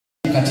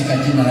katika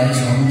jina la Yesu.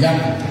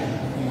 Hamjambo?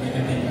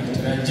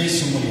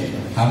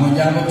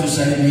 Hamjambo,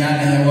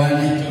 tusalimiane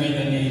hewani.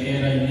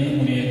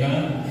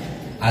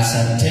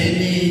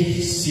 Asanteni,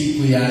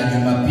 siku ya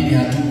Jumapili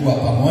hatukuwa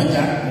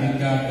pamoja.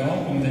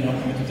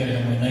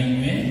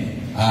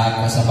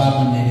 Kwa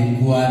sababu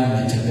nilikuwa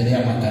nimetembelea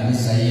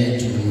makanisa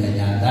yetu ya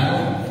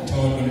Nyandarua.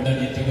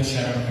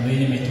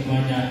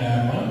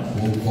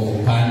 Huko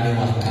upande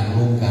wa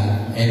Karuka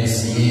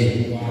LCA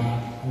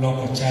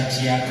Local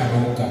Church ya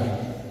Karuka,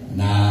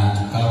 na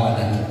tukawa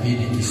na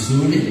kipindi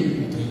kizuri,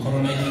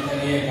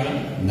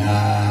 na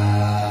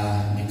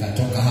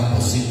nikatoka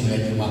hapo siku ya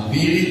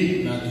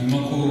Jumapili,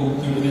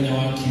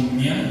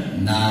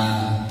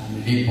 na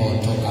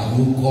nilipotoka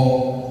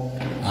huko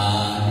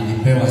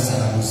nilipewa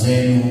salamu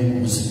zenu,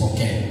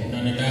 msipokee.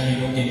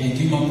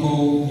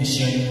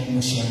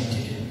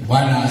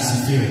 Bwana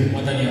asifiwe.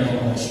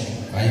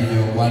 Kwa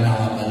hivyo Bwana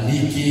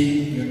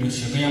wabariki,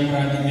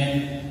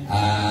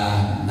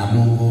 na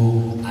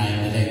Mungu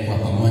aendelee kuwa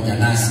pamoja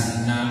nasi.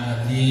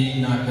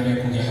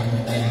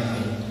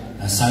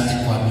 Asante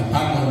kwa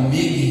mipango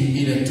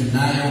mingi ile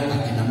tunayo.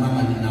 Akina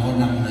mama,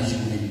 ninaona mna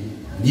shughuli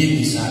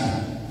nyingi sana.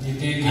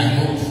 I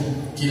hope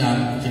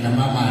kila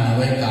mama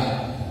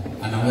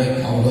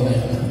anaweka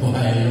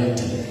orodha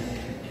yote.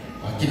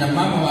 Akina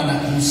mama wana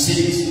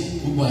crusade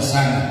kubwa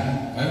sana.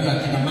 Kwa hivyo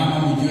akina mama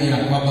mjue ya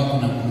kwamba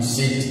kuna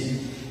crusade.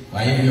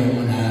 Kwa hivyo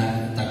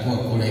mnatakiwa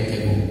kule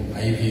Kenya.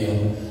 Kwa hivyo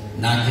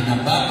na akina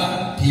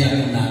baba pia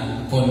kuna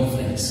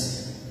conference.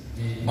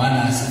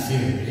 Bwana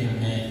asifiwe.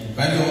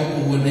 Kwa hivyo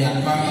uone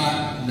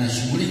kwamba na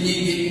shughuli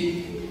nyingi.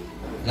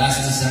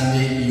 Last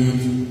Sunday you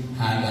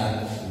had a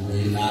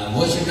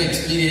worship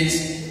experience,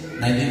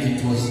 and I think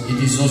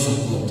it is also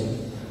good.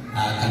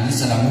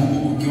 Kanisa la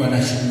Mungu ukiwa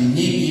na shughuli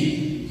nyingi,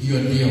 hiyo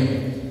ndio.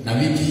 Na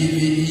wiki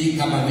hii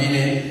kama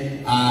vile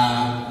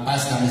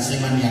pastor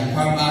amesema ni ya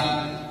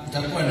kwamba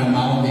tutakuwa na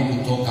maombi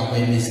kutoka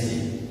Wednesday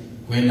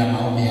kwenda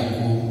maombi ya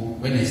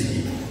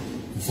Wednesday,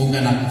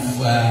 kufunga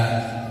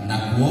na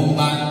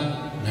kuomba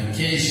na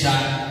kesha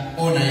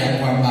ona ya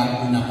kwamba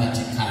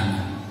unapatikana,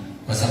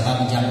 kwa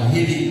sababu jambo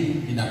hili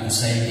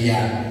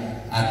linakusaidia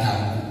hata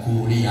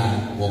kukulia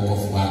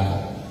wokovu wako.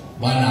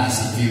 Bwana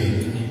asifiwe.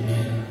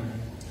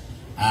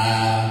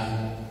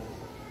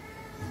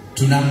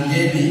 Tuna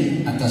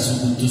mgeni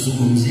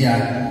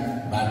atatuzungumzia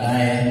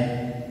baadaye.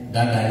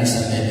 Dada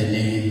Elizabeth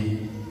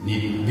ni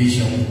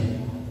bishop,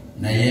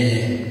 na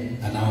yeye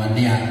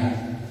anawania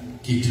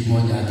kitu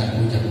moja,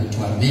 atakuja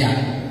kutuambia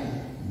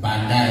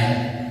baadaye,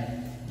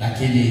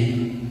 lakini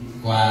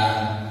kwa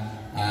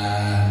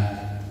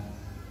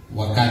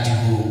wakati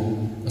huu,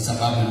 kwa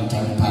sababu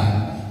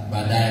nitampa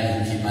baadaye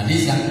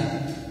nikimaliza,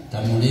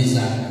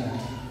 tamuuliza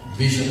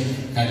Bishop,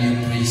 can you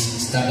please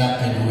stand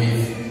up and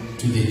wave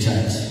to the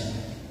church?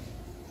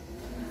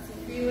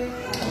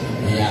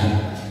 Yeah,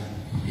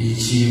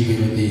 she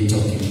will be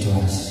talking to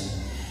us.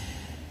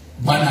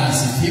 Bwana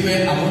asifiwe.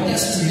 I want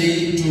us to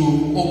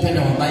open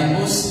our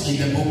Bibles in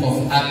the book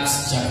of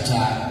Acts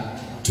chapter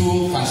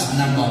 2 verse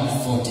number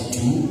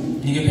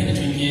 42. Ningependa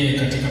tuingie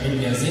katika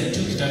Biblia zetu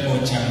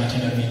kitabu cha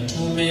Matendo ya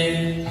Mitume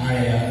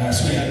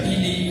sura ya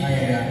 2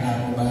 aya ya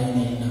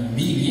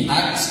 42.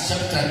 Acts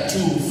chapter 2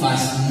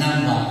 verse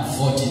number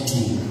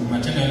 42.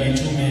 Matendo ya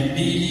Mitume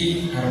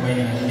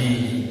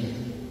 2:42.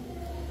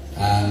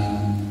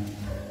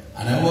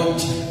 And I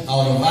want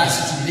all of us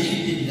to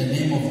read in the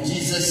name of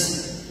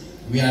Jesus.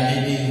 We are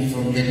reading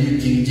from the New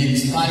King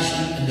James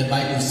Version, and the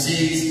Bible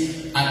says,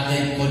 "And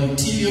they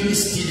continued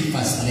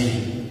steadfastly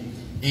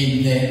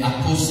in the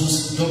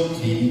apostles'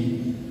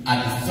 doctrine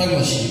and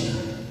fellowship,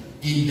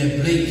 in the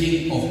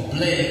breaking of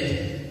bread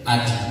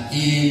and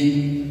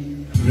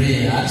in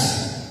prayers."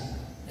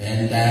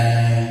 And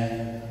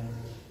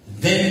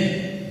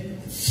then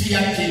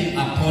fear came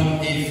upon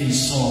every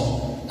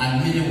soul,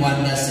 and many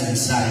wonders and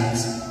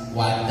signs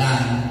were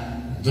done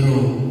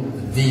through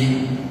the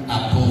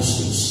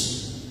apostles.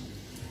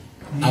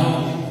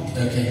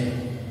 Okay.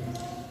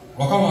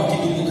 Wakawa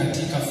wakidumu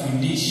katika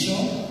fundisho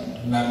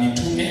la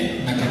mitume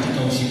na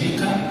katika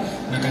ushirika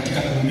na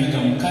katika kumega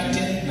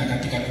mkate na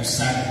katika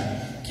kusali.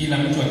 Kila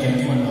mtu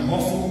akaingiwa na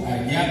hofu,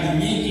 ajabu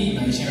nyingi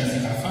na ishara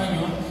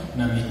zikafanywa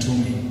na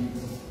mitume.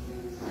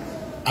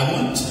 I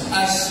want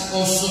us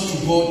also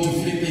to go to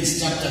Philippians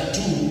chapter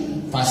 2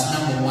 verse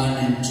number 1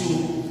 and 2.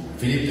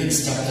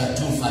 Philippians chapter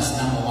 2 verse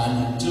number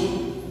 1 and 2.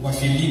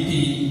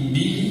 Wafilipi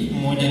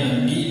 2:1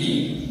 na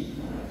 2.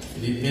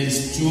 Philippians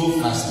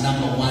 2 verse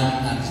number 1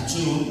 and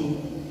 2.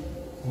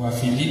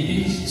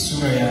 Wafilipi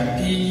sura ya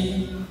 2.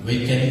 We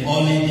can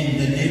all read in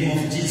the name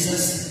of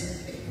Jesus.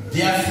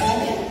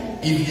 Therefore,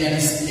 if there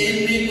is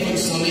any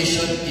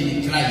consolation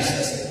in Christ,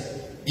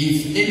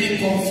 if any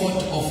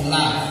comfort of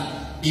love,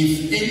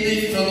 if any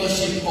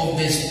fellowship of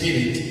the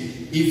Spirit,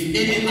 if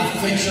any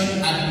affection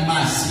and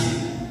mercy,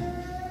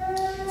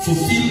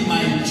 fulfill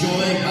my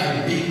joy by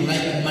being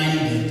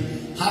like-minded,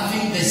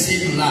 having the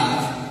same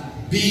love,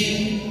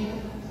 being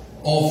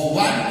of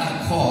one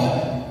accord,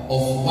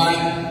 of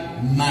one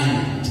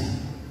mind.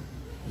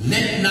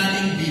 Let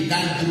nothing be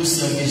done through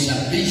selfish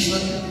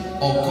ambition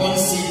or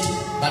conceit,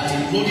 but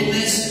in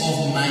lowliness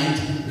of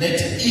mind,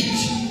 let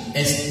each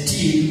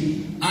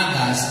esteem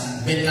others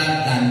better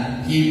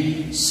than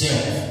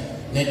himself.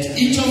 Let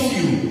each of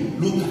you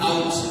look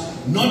out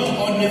not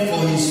only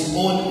for his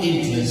own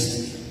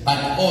interest, but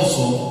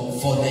also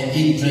for the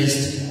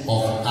interest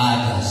of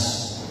others.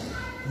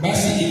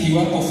 Basi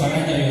ikiwako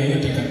faraja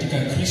yoyote katika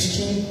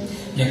Kristo,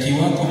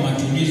 yakiwako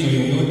matumizo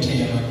yoyote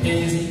ya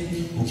mapenzi,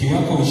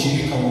 ukiwako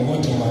ushirika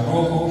wowote wa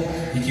roho,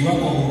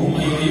 ikiwako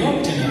huruma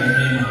yoyote na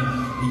rehema,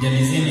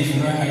 ijalizeni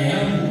furaha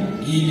yangu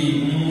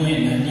ili mwe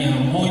na nia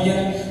moja,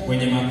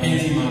 kwenye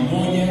mapenzi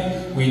mamoja,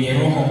 kwenye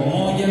roho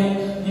moja,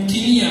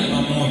 mkinia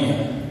mamoja.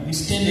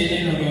 Msitende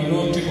neno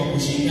lolote kwa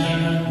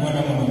kushindana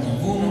wala kwa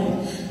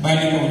majivuno,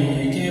 bali kwa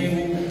unyenyekevu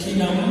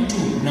kila mtu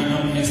na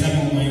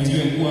amhesabu mwenziwe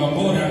kuwa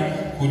bora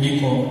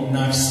kuliko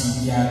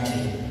nafsi yake.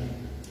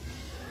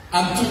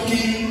 I'm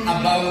talking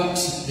about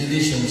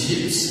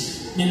relationships.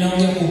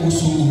 Ninaongea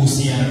kuhusu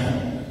uhusiano.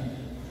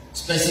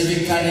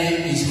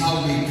 Specifically is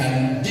how we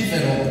can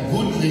develop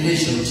good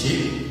relationship,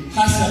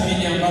 hasa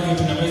vile ambavyo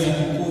tunaweza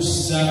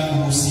kukuza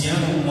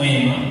uhusiano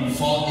mwema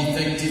for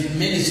effective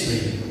ministry,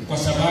 kwa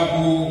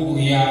sababu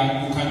ya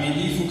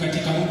ukamilifu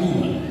katika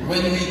huduma.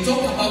 When we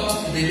talk about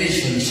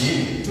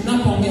relationship,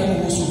 tunapoongea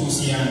kuhusu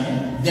uhusiano,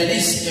 there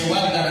is a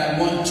word that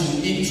I want to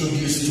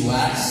introduce to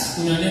us.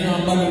 Kuna neno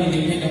ambalo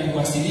ningependa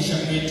kuwasilisha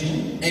kwetu,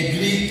 a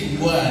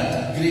Greek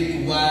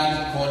word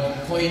called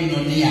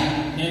koinonia.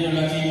 Neno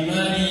la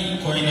Kiyunani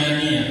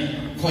koinonia.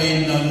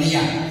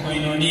 Koinonia.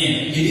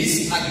 It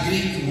is a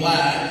Greek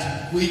word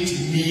which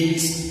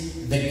means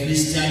the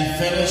Christian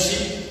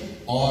fellowship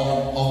or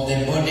of the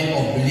body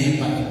of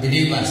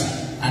believers,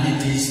 and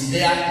it is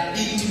their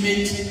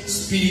intimate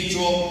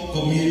spiritual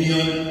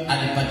communion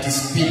and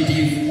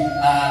participative.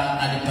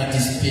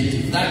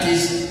 That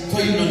is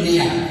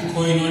koinonia.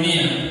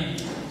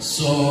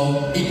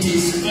 So it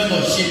is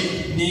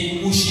fellowship,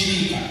 ni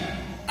ushirika.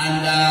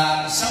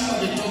 And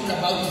somebody talked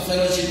about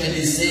fellowship and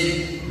he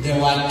said there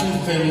were two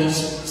fellows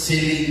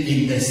sailing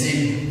in the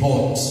same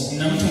boat.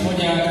 Na mtu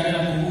mmoja akanena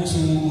kuhusu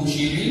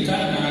ushirika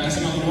na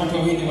akasema kuna watu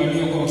wawili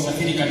waliokuwa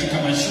wasafiri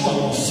katika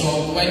mashua.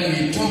 So when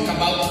we talk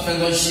about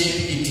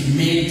fellowship, it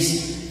means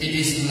it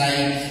is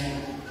like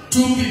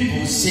two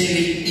people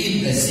sailing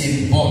in the same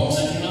boat.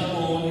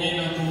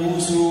 Tunaponena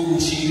kuhusu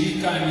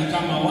ushirika ni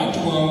kama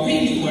watu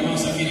wawili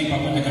wanaosafiri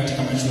pamoja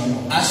katika mashua.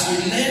 As we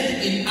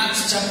read in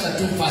Acts chapter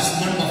 2 verse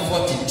number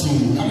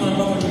 42, kama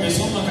ambavyo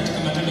tumesoma katika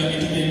Matendo ya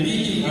Mitume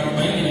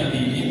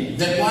 2:42,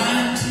 the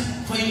word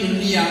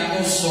koinonia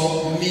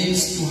also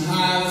means to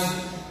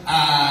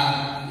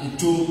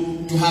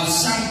have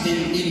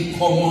something in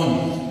common.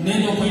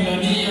 Neno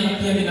koinonia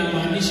pia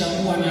linamaanisha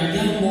kuwa na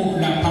jambo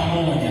la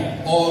pamoja,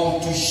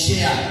 or to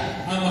share,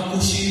 ama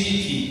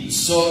kushiriki.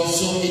 So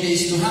it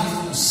is to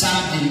have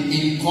something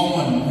in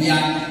common. We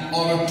are,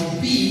 or to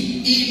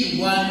be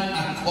in one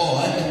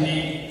accord.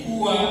 Ni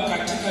kuwa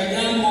katika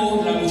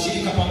jambo la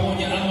ushirika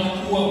pamoja ama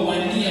kuwa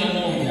wania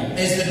moja.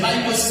 As the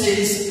Bible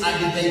says,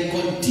 and they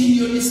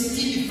continued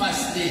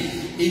steadfastly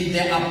in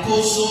the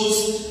apostles'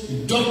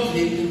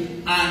 doctrine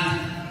and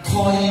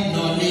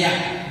koinonia.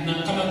 Na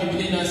kama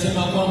Biblia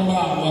inasema kwamba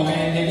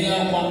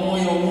wakaendelea kwa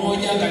moyo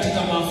mmoja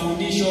katika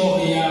mafundisho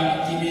ya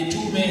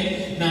kimitume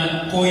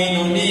na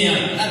koinonia,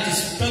 that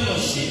is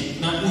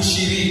fellowship, na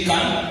ushirika,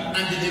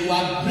 and they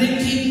were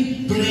breaking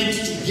bread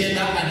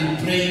together and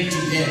praying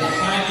together,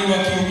 hadi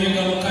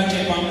wakiumega mkate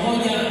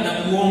pamoja na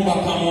kuomba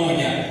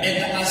pamoja. And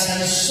as a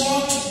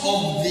result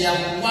of their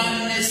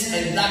oneness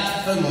and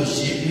that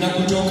fellowship, na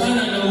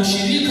kutokana na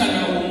ushirika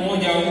na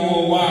umoja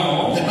huo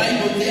wao, the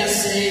Bible there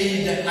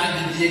said,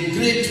 and the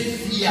great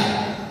fear.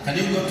 Can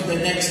you go to the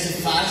next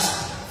verse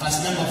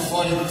number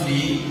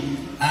 43,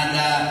 and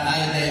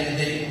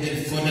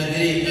the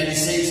 43, and it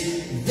says,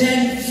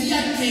 then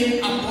fear came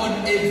upon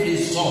every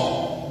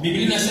soul.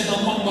 Biblia inasema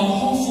kwamba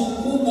hofu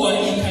kubwa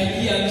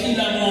ikaingia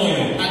kila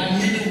moyo, and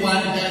many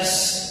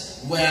wonders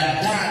were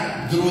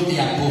done through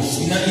the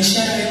apostles. Na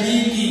ishara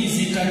nyingi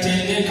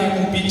zikatendeka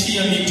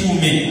kupitia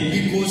mitume.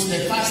 Because the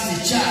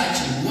first church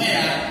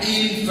were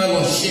in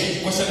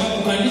fellowship. Kwa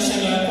sababu kanisa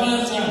la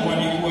kwanza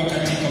walikuwa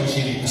katika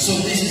ushirika. So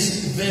this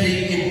is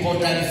very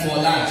important for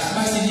us.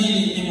 Basi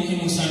hili ni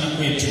muhimu sana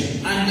kwetu.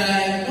 And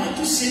I want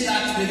to say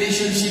that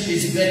relationship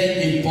is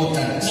very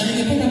important. Na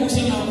ningependa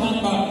kusema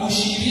kwamba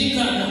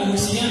ushirika na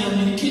uhusiano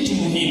ni kitu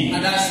muhimu.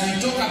 And as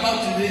we talk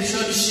about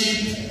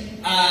relationship,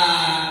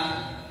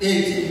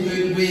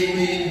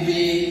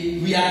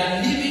 we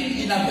are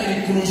living in a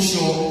very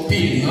crucial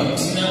period.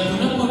 Na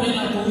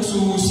tunaponena kuhusu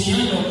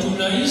uhusiano,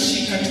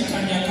 tunaishi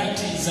katika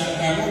nyakati za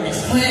dharura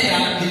sana.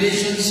 Where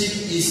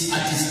relationship is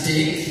at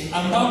stake,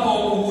 ambapo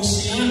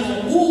uhusiano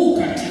huu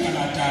katika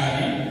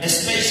hatari,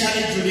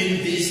 especially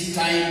during this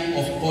time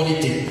of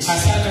politics.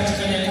 Hasa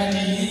katika nyakati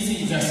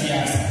hizi za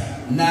siasa.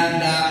 And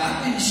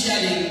I've been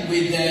sharing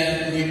with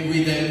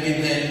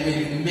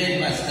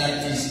members,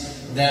 that is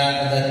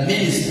the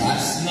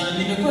ministers. Na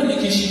nimekuwa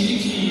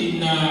nikishiriki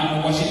na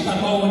washirika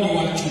ambao ni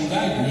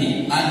wachungaji.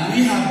 And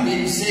we have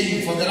been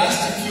saying for the last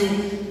few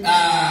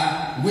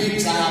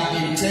weeks, I have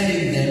been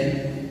telling them,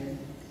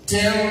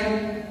 tell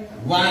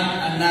one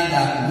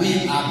another,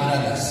 we are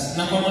brothers.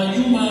 Na kwa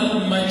majuma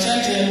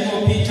machache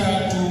yaliyopita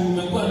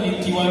tumekuwa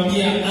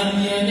nikiwaambia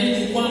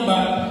ambianeni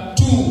kwamba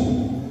tu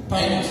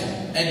pamoja.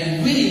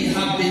 And we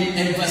have been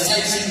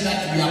emphasizing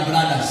that we are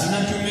brothers. Na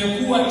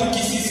tumekuwa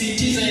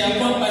tukisisitiza ya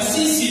kwamba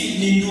sisi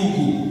ni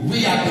ndugu.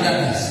 We are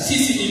brothers.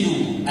 Sisi ni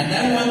ndugu. And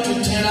I want to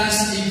tell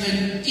us,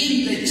 even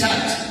in the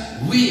church,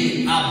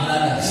 we are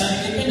brothers. Na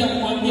ningependa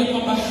kuambia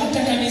kwamba hata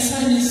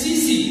kanisani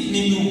sisi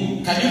ni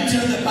ndugu. Can you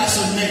tell the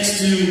person next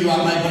to you, you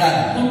are my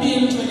brother? Mwambie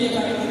mtu aliye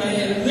karibu na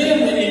yeye,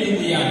 wewe ni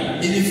ndugu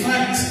yangu. In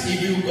fact,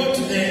 if you go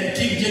to the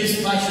King James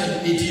Version,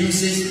 it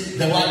uses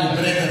the word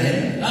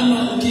brethren.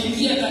 Ama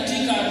ukiingia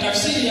katika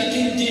tafsiri ya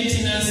King James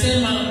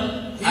inasema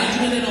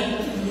neno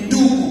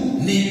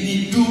ndugu, ni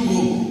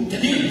ndugu.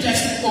 Can you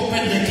just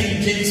open the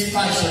King James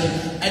Version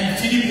and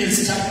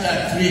Philippians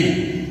chapter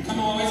 3?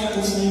 Kama waweza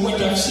kufungua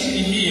tafsiri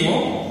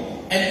hiyo.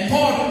 And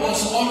Paul was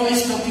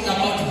always talking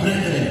about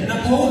brethren. Na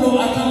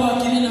Paulo akawa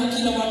akinena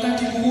kila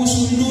wakati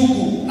kuhusu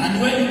ndugu.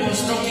 And when he was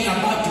talking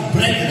about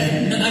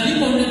brethren, na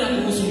aliponena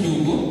kuhusu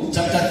ndugu,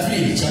 chapter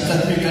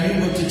 3, can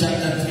you go to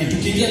chapter 3?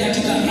 Tukiingia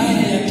katika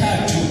aya ya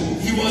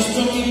 3, he was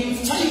talking,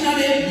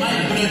 finally, my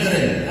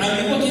brethren.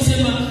 Alikuwa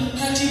akisema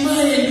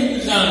hatimaye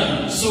ndugu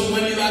zangu. So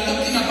when you are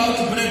talking about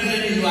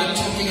brethren, you are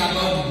talking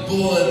about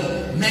both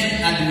men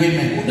and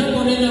women.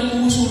 Unaponena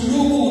kuhusu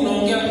ndugu,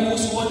 unaongea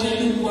kuhusu wote,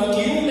 ndugu wa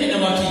kiume na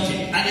wa kike.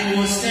 And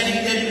he was telling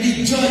them,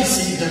 rejoice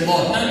in the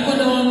Lord. Alikuwa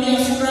anawaambia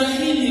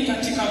furahini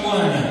katika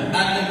Bwana.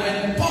 And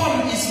when Paul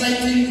is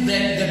writing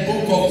the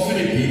book of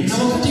Philippians,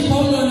 na wakati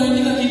Paulo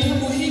anaandika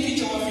kitabu hiki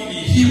cha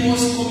Wafilipi, he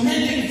was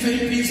commending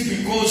Philippians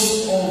because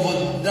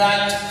of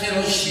that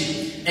fellowship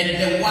and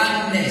the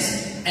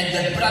oneness and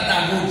the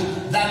brotherhood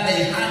that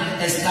they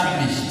had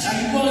established.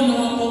 Alikuwa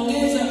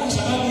anawapongeza kwa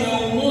sababu ya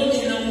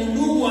umoja na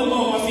undugu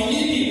ambao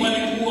Wafilipi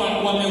walikuwa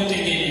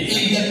wameutengeneza.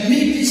 In the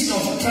midst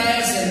of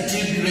trials and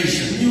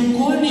tribulation,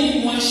 miongoni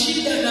mwa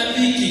shida na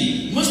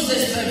dhiki, most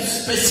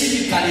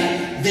specifically,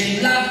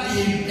 they loved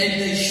him and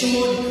they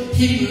showed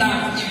him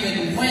love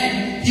even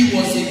when he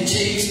was in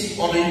chains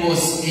or he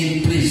was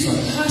in prison.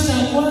 Hasa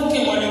kwake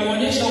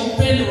walimuonyesha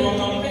upendo,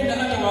 wakampenda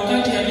hata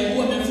wakati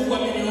alikuwa amefungwa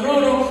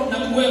minyororo na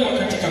kuwekwa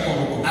katika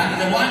koroko.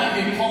 And the one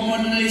we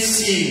commonly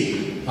sing,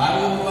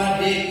 Barua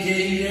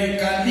dekire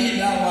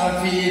kanila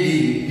wa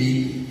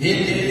Filipi,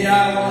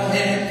 Hitiao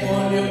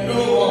hekonyo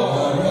dogo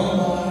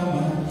koroma,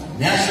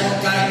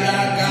 Nashoka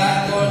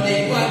yaga koni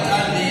kwa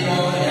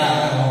taniro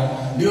yao,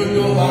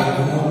 Nyudu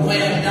wako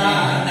mwenda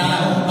na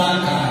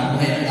umbaka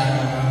mwenda.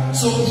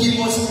 So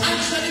he was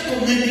actually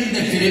commending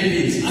the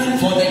Philippines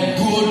for the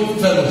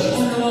good fellowship.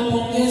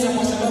 Anawapongeza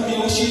kwa sababu ya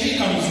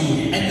ushirika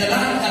mzuri. And the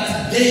love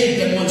that they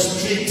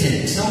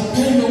demonstrated. Na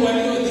upendo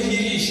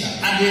waliodhihirisha.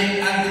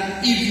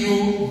 And if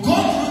you go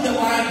through the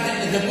word,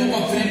 the book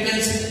of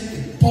Philippians,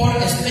 Paul,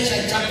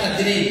 especially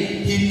chapter 3,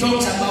 he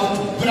talks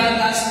about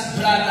brothers.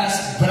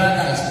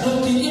 Na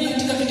ukiingia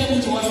katika kitabu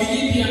cha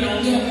Wafilipi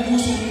anaongea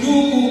kuhusu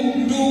ndugu.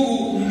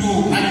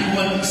 And he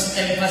was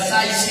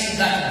emphasizing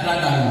that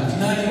brotherhood.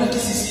 Na alikuwa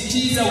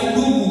akisisitiza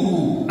udugu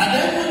huu. And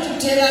I want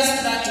to tell us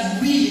that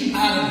we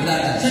are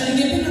brothers. Na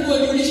ningependa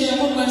kuwajulisha ya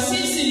kwamba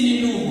sisi ni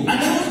ndugu. And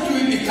how do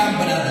we become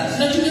brothers?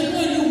 Na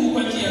tumekuwa ndugu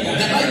kwa njia gani?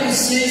 The Bible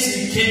says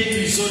he came to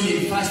his own in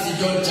 1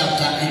 John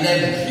chapter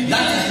 11.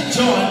 That is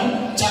John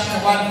chapter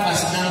 1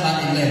 verse number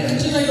 11.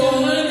 Katika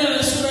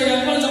Yohana sura ya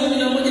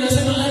 1:11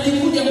 inasema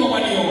alikuja kwa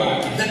walio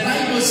wake. The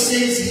Bible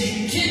says he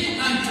came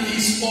unto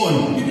his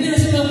own. Biblia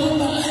inasema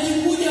kwamba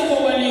alikuja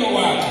kwa walio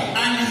wake.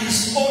 And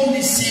his own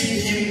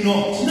received him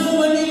not. Na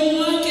walio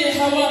wake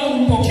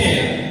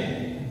hawakumpokea.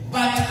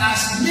 But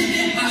as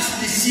many as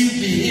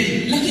received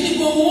him, lakini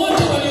kwa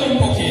wote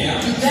waliompokea,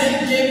 to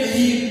them gave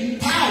him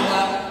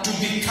power to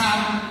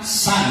become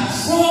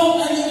sons.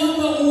 Kwao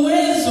aliwapa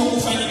uwezo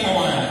kufanyika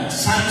wana.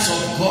 Sons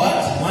of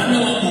God, wana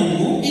wa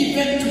Mungu,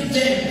 even to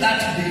them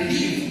that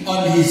believe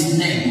on his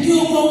name.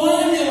 Ndio kwa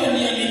wale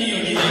waliaminio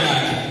jina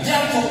lake.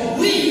 Therefore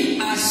we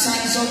are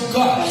sons of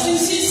God.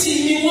 Basi sisi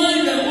ni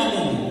wana wa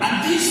Mungu.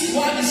 And this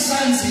word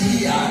sons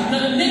here,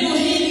 na neno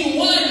hili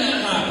wana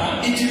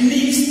hapa, it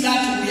means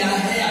that we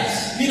are heirs.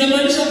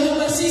 Linamaanisha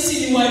kwamba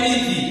sisi ni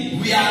warithi.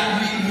 We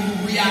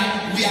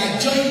are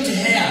joint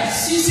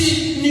heirs.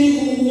 Sisi ni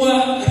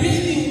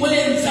warithi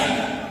wenza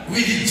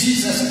with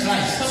Jesus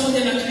Christ,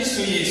 pamoja na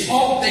Kristo Yesu,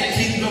 of the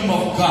kingdom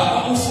of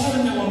God.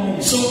 Ufalme wa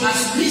Mungu. So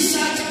as we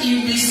sit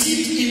in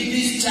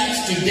this church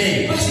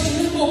today, basi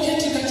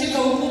tunapoketi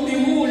katika ukumbi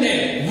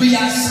ule, we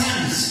are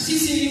sons.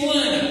 Sisi ni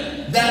wana.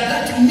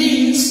 That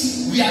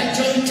means we are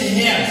joint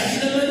heirs.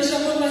 Inamaanisha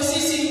kwamba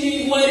sisi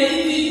ni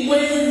warithi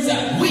wenza.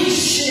 We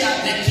share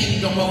the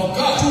kingdom of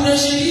God.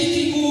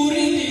 Tunashiriki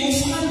kuurithi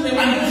ufalme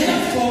wa Mungu. And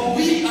therefore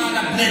we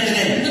are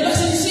brethren. Na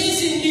basi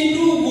sisi ni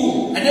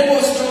ndugu. And I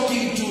was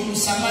talking to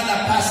some other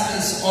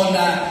pastors on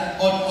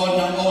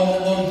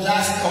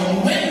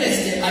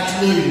Wednesday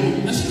at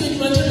Louisville. Na siku ya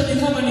Jumatatu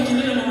nikama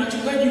nikinena na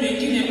wachungaji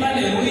wengine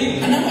pale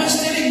Louisville. And I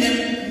was telling them,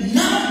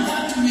 now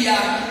that we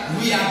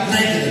are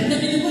brethren, na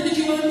nilikuwa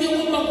nikiwaambia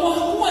kwamba kwa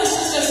kuwa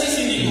sasa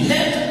sisi ni ndugu,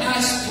 let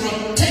us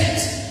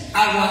protect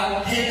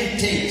our heritage.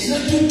 na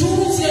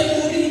tutunze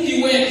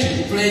urithi wetu.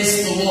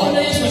 Praise the Lord.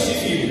 Yesu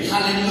asifiwe.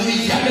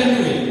 Hallelujah.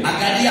 Hallelujah.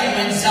 Angalia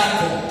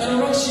mwenzako.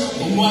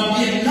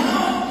 Umwambie,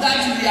 now that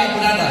we are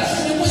brothers,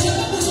 kwa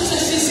sababu sasa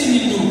sisi ni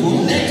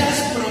ndugu, let us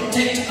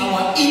protect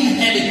our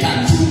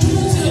inheritance.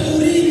 tutunze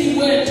urithi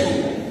wetu.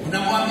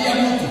 Unamwambia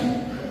mtu,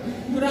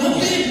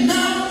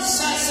 now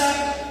sasa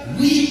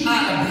we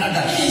are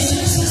brothers.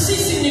 Sasa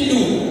sisi ni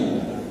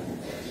ndugu.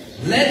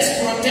 Let's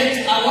protect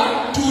our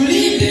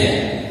tulinde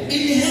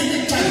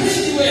inheritance.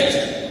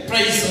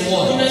 Praise the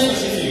Lord.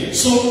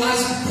 So as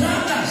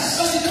brothers,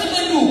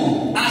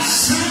 as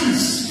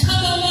sons,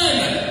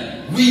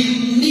 we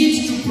need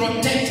to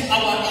protect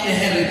our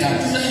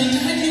inheritance.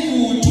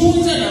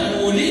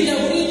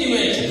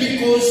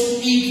 Because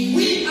if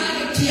we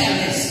are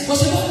careless,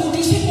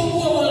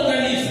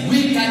 we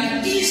can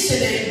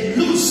easily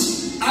lose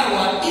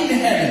our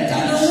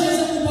inheritance.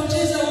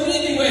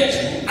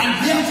 And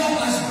therefore,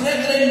 as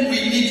brethren, we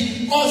need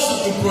also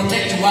to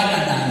protect one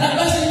another.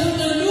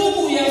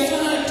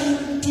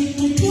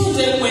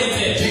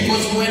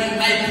 Because when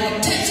I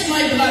protect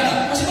my brother,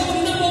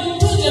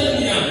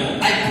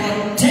 I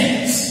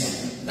protect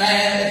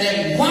the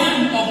one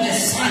of the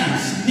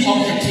sons of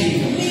the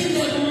kingdom.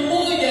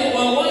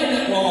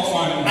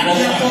 And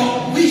therefore,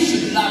 we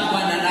should love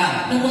one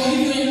another.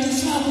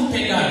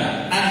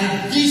 And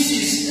this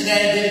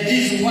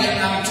is why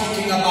I'm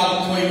talking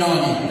about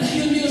Koinonia.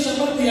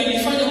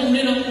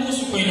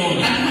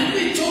 And when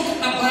we talk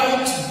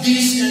about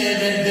this,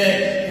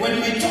 when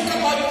we talk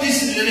about this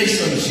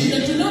relationship,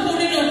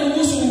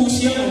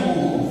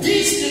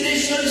 this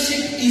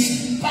relationship is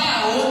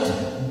bound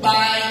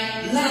by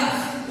love.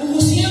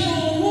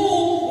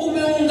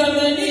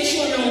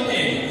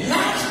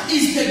 Love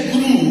is the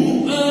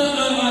glue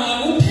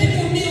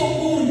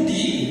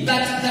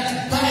that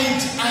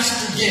binds us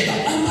together.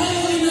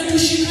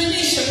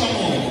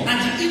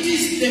 And it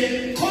is the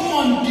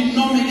common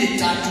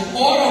denominator to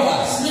all of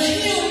us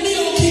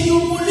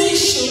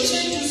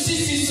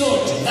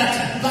that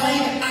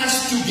bind us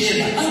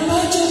together.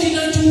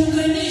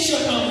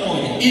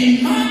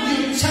 In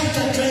Matthew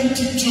chapter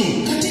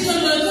 22,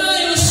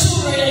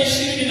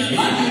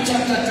 Matthew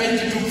chapter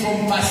 22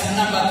 from verse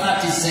number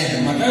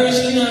 37,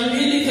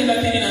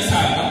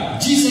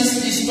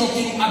 Jesus is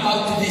talking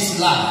about this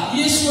love. And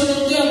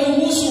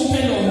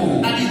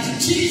it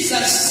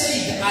Jesus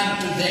said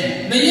unto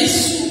them,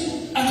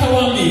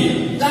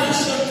 thou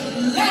shalt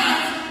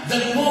love the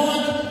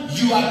Lord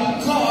your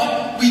God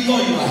with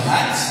all your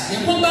heart,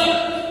 with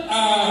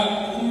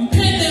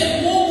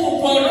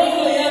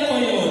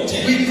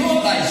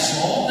all thy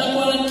soul, and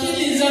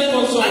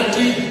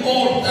with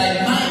all thy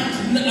mind.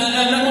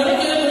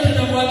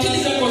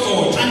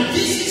 And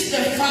this is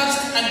the first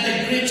and the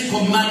great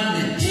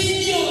commandment.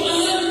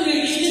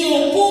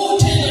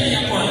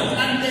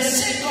 And the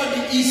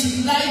second is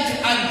like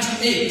unto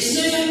it,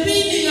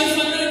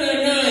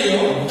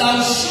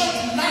 thou shalt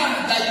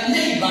love thy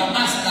neighbor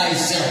as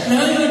thyself.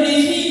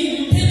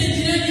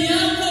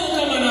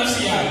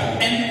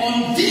 And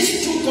on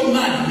these two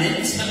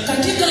commandments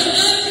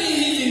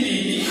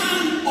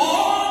hang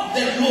all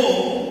the law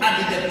and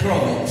the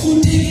prophets.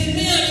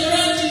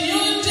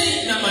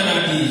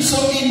 So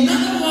in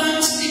other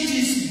words, it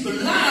is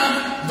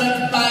love that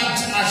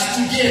binds us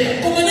together.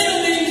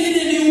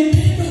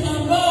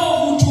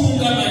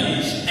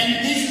 And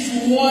this is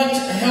what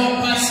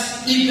helps us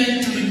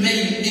even to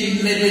remain in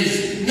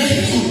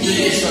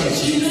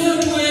relationship.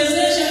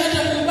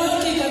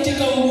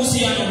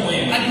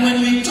 And when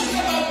we talk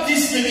about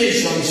this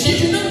relationship,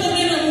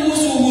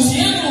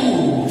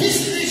 this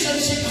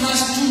relationship has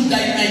two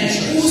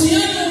dimensions.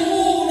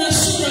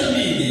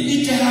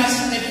 It has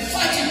a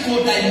vertical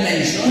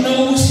dimension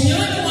and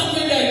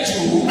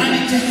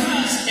it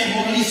has a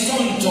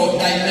horizontal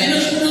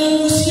dimension.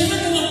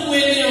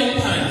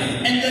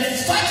 And the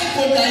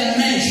vertical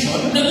dimension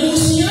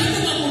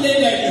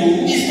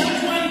is that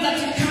one that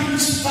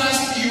comes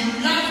first. You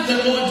love the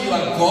Lord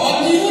your God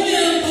with all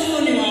your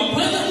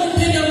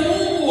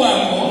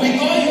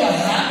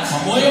heart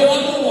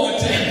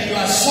and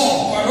your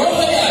soul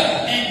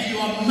and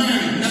your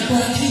mind.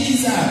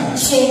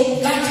 So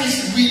that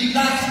is, we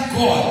love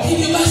God.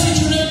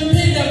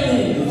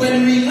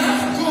 When we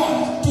love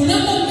God,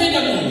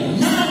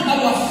 now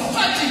our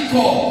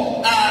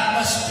vertical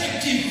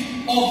perspective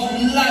of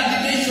love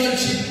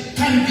relationship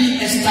can be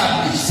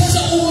established.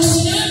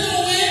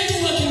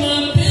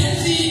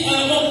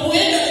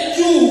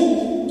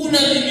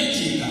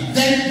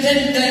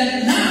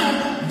 Then now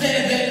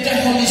the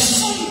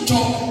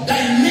horizontal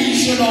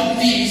dimension of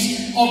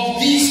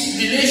this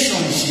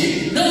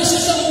relationship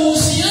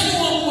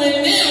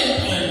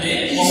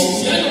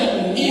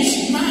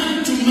is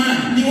man to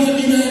man. The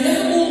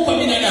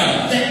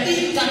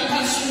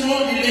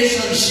interpersonal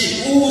relationship,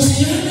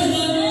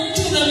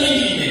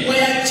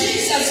 where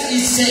Jesus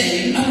is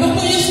saying, love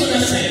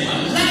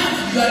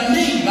your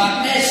neighbor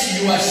as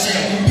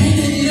yourself.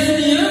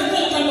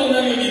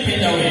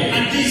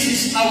 And this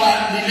is our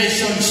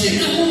relationship.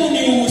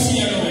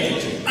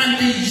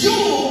 And you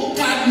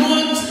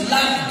cannot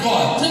love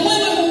God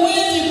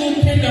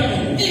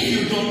if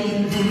you do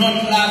not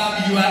not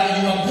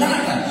love your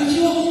brother.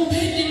 Ikiwa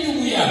humpendi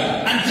ndugu yako.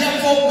 And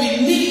therefore we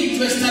need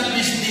to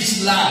establish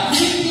this love.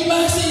 Hivyo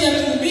basi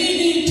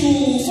yatubidi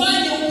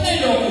tufanye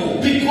upendo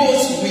huu.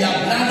 Because we are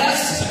brothers.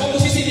 Sababu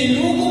sisi ni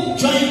ndugu.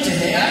 Joint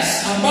heirs.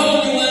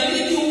 Ambao ni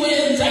warithi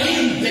wenza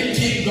in the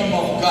kingdom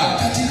of God.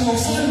 Katika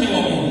ufalme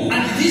wa Mungu.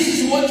 And this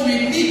is what we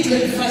need to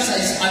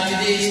emphasize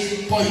at this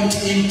point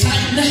in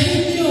time. Na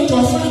hivyo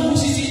twafaa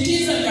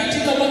kusisitiza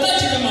katika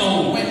wakati kama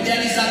huu. When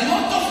there is a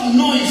lot of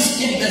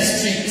noise in the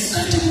streets.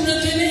 Kati kuna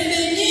kelele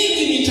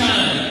nyingi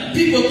mitaani.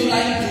 People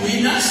trying to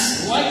win us.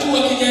 Watu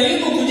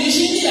wakijaribu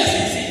kujishindia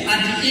sisi.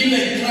 And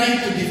even trying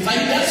to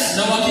divide us.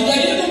 Na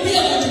wakijaribu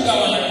pia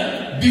kutugawanya.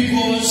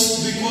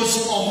 Because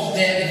of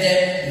the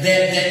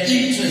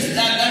interest.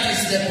 That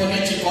is the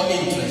political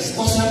interest.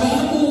 Kwa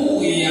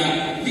sababu ya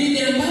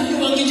vile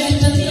ambavyo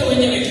wangejitakia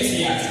wenyewe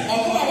kisiasa.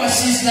 Although our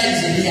sister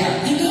is here.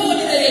 Ingawa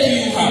dada yetu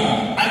yu hapa.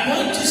 I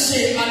want to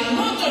say a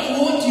lot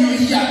of what you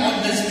hear on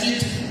the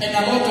street and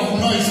a lot of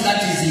noise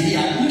that is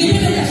here.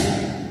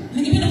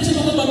 Ningependa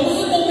kusema kwamba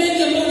mambo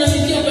mengi ambayo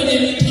unasikia kwenye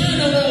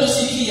mitandao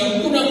unayosikia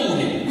kuna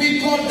kule. We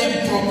call them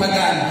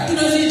propaganda.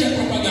 Tunaziita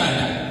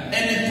propaganda.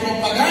 And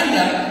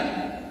propaganda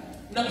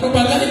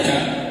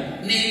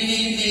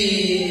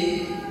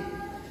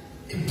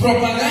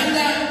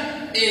propaganda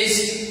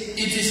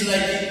is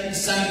like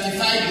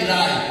sanctified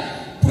lie.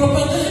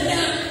 Propaganda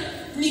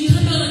ni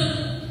kama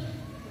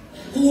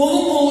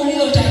uongo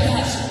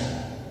uliotakaswa.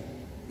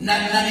 Na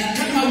ni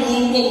kama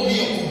uongo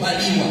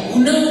uliokubaliwa.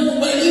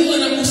 Unaokubaliwa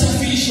na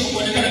kusafishwa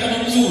kuonekana kama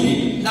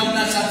mzuri. Na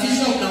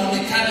unasafishwa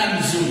unaonekana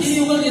mzuri.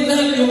 Ili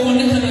uonekane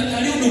kuonekana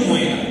karibu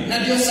mwema. Na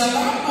ndio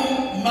sababu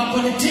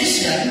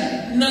politician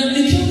na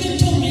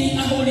nikimtumi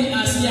aholi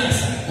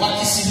asiasa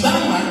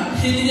wakisimama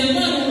hili jambo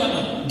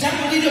baba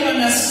jambo lile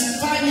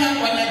wanafanya,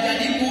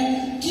 wanajaribu,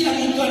 kila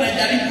mtu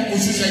anajaribu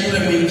kushusha yule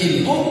mwingine.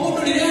 Mungu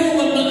liliamua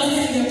kwamba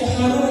aje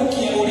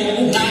kuharukia ule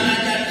Mungu na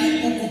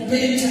anajaribu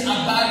kupeta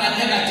abana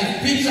negative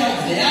picture of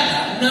the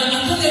other, na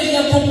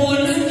akaja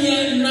kumwonania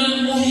na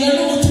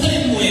mohiano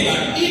utamweba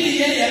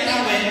ili yeye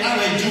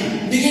awe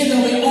juu. Ndigeza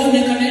weone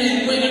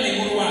kanele mwema ni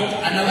Mungu wake.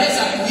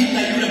 Anaweza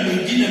kuita yule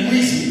mwingine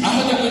mwizi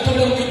akaja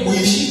kutoa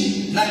mwizi,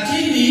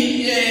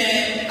 lakini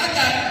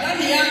hata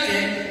ndani yake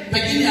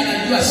pengine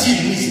anajua si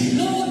mwizi.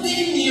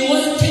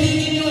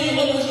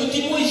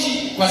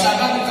 Kwa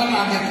sababu kama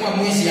angekuwa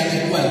mwizi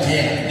angekuwa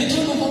jela.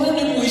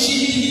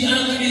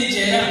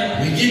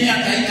 Mwingine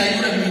akaita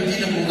yule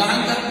mwingine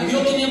muganga.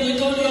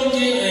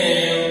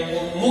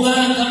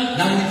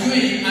 Na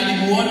mjui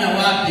alimuona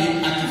wapi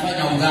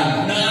akifanya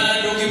uganga.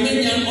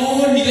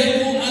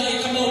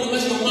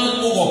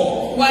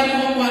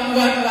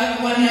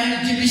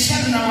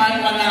 Wanajibishana na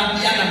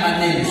wanaambiana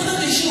maneno.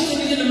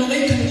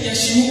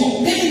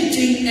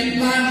 Painting a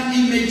bad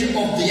image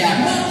of the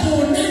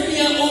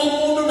other.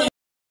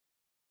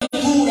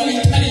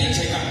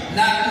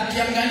 Na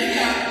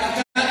ukiangalia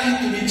wakati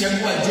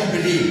tulichagua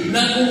Jubilee,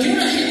 na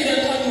ukiona hili la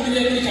tatu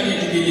lile kama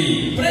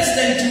Jubilee,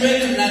 president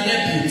wetu na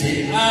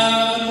deputy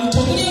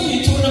mtokea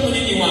mitona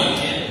mwenyeji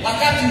wake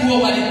wakati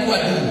huo walikuwa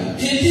ndugu.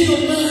 Ndio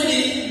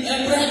mali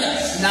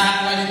brothers, na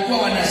walikuwa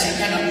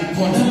wanashikana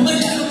mikono.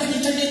 Mmoja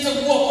anajitandika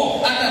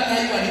kuoko, hata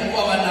tai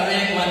walikuwa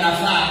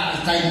wanavaa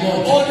tai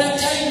moja. Ona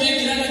tai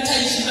wengine na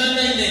tai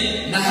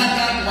 24, na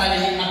hata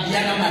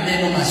waliambiana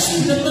maneno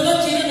mazuri. Na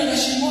malaki na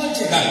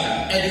kashimote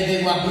baba, and they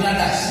were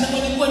brothers. Na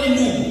walikuwa ni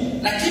ndugu.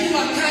 Lakini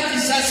wakati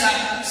sasa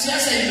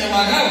siasa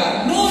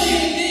imewagawa, no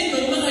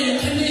ndio maana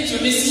yukanecho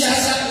ni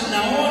siasa.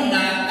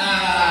 Unaona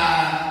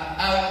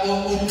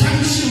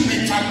utamshi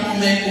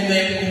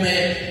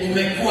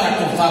umekuwa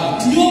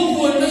tofauti. Ndio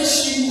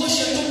kuonesha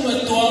ngosha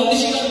tu toa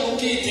nishika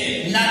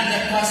kokete. Na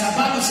kwa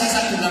sababu sasa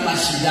kuna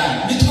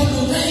mashindano.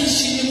 Mitoto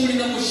daishi ni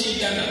kulina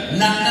kushindana.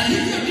 Na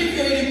hivyo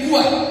ndivyo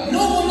ilikuwa.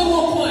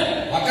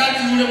 Wakati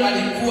ule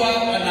walikuwa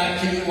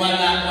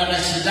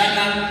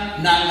wanashindana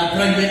na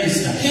prime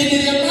minister.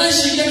 Hili ya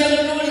mashindana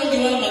na wale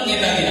wangewa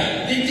magedahira.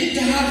 They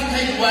didn't have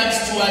kind words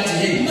towards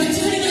him.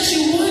 Matari na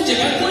shimonje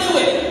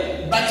kakulewe.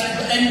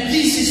 And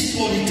this is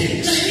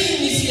politics. Na hii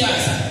ni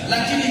siasa.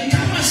 Lakini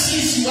kama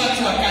sisi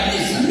watu wa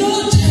kanisa,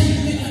 no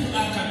time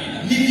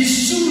akamila. Ni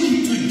vizuri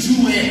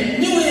tujue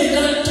niwe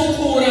na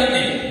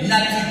tukurane na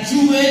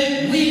tujue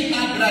we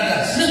are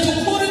brothers. Na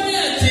tukurane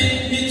ati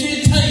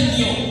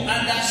nituitainyo.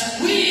 And as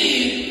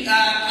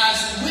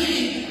we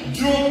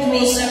draw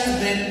closer to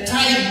the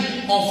time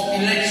of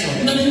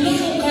election, na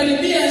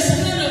tunapokaribia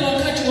sana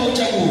wakati wa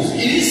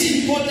uchaguzi, it is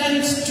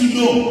important to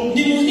know,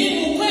 ni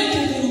muhimu kwetu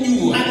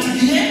kujua at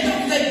the end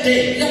of the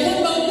day, ya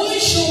kwamba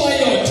mwisho wa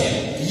yote,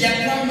 ya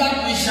kwamba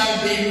we shall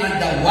be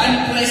under one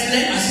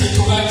president,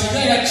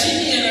 asitukatika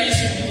chini ya rais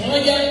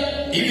mmoja.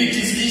 If it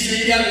is this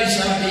area, we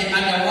shall be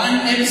under one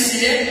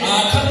MCA.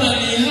 Kama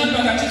ni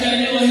hapa katika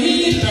eneo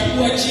hili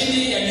tutakuwa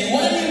chini ya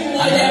diwani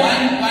mmoja,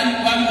 one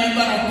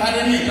member of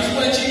parliament,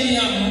 tutakuwa chini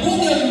ya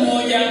mbunge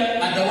mmoja,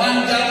 and one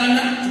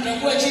governor,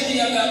 tutakuwa chini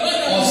ya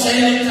gavana or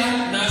senator,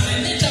 na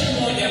seneta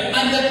mmoja.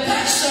 And the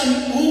person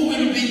who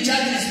will be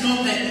judged is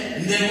not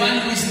the one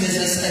who is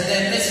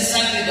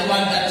necessarily the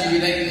one that you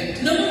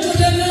elected. Na mtu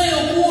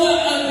atakayokuwa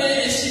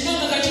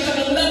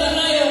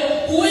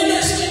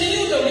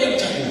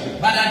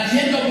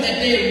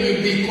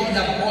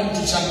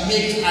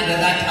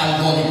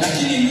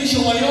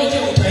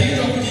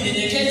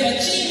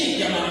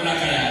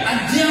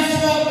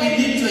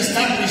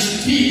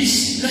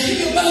peace, na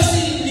hivyo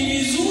basi ni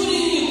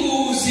vizuri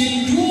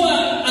kuzindua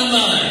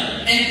amani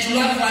and to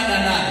love one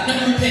another, na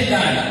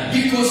kupendana,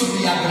 because we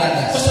are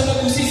brothers. kwa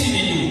sababu sisi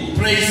ni ndugu.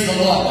 Praise the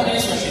Lord. Bwana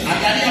Yesu asifiwe.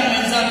 Angalia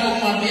mwenzako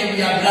mwambie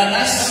we are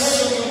brothers.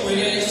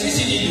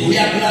 Sisi ni ndugu. We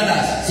are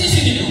brothers.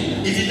 Sisi ni ndugu.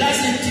 It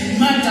doesn't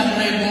matter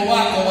mrengo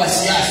wako wa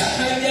siasa.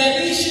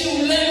 Haijalishi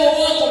mlengo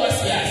wako wa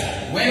siasa.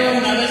 Wewe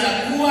unaweza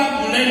kuwa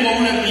mlengo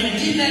ule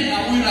mwingine na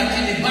huyu,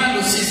 lakini bado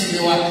sisi ni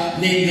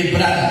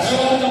brothers.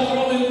 Wewe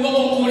utakuwa mwengo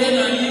kule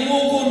na ni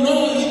Mungu no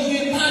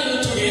ikiwa bado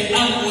tuwe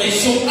amwe.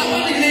 So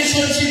our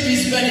relationship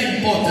is very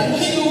important.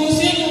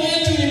 Uhusiano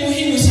wetu ni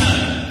muhimu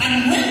sana. And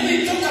when we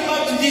talk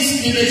about this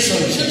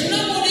relationship,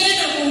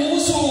 tunaponena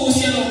kuhusu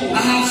uhusiano huu, I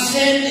have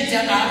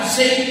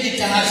said it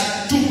has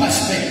two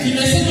perspectives.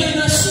 Nimesema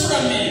ina sura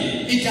mbili.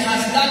 It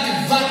has that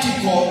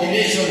vertical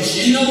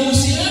relationship, ina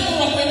uhusiano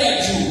wa kwenda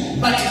juu,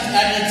 but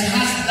it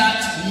has that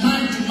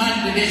man-to-man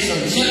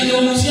relationship. Ina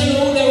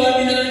uhusiano ule wa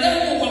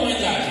binadamu kwa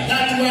mwenzake.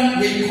 That one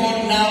we call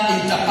now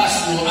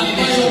interpersonal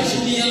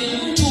relationship. Ni ya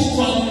mtu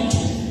kwa mtu.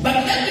 But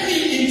let me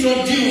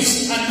introduce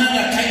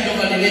another kind of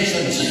a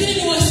relationship. Lakini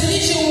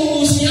niwasilishe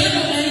uhusiano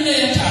aina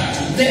ya tatu.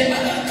 The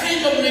other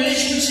kind of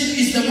relationship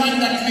is the one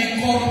that we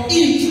call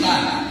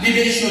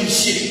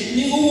intra-relationship.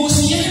 Ni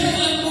uhusiano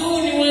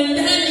ambao ni wa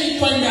ndani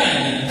kwa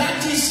ndani.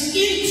 That is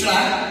intra,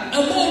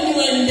 ambao ni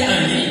wa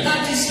ndani.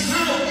 That is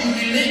how you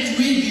relate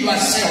with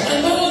yourself.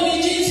 Ambao ni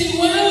jinsi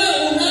wewe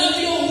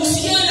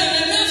unavyohusiana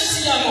na nafsi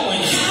yako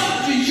mwenyewe. How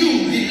do you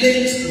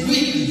relate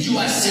with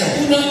yourself?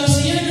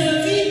 Unahusiana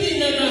vipi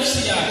na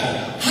nafsi yako?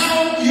 How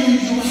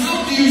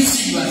do you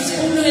see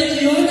yourself?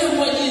 Unajiona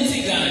kwa jinsi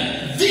gani?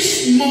 This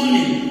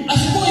morning,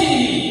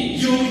 asubuhi,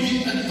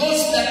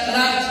 those that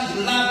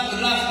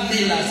love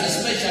mirrors,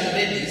 especially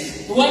ladies,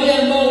 wale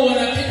ambao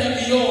wanapenda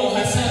vioo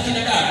hasa kina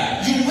dada,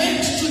 you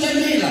went to the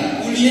mirror,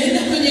 ulienda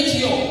kwenye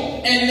kioo,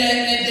 and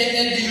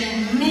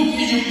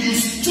you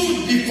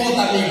stood before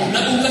the mirror, na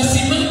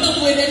ukasimama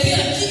kuelekea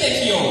kile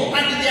kioo,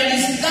 and there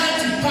is that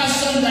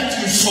person that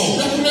you saw,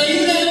 na kuna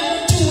yule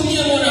mtu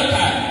uliyemwona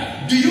pale.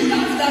 Do you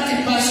love that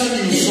person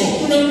you saw?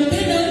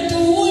 Unampenda mtu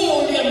huyo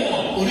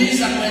uliyemwona?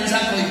 Uliza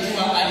mwenzako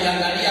ikiwa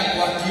aliangalia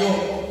kwa kioo,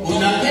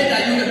 unapenda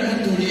yule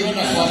mtu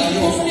uliona kwa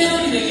kioo?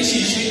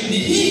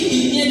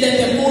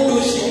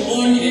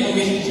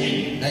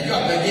 Najua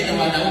pengine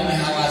wanaume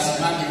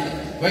hawasimami.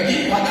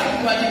 Wengine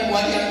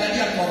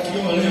waliangalia kwa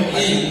kioo leo.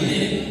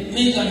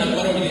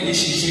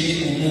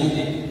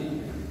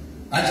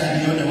 Acha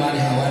nione wale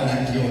hawana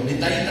kioo.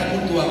 Nitaita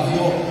mtu wa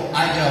vioo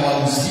aje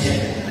wauzie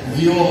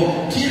vioo.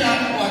 Kila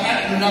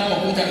wakati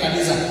tunapokuja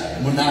kanisa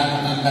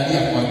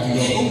mnaangalia kwa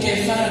kioo.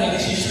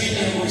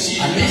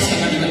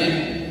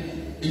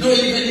 You know,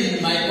 even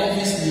in my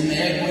office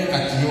nimeweka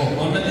kioo.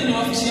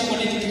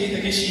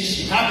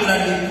 Kabla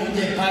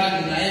nikuje pale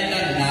ninaenda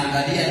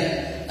ninaangalia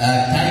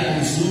time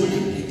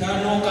nzuri.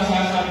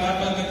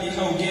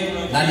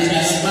 Na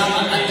ninasimama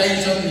hata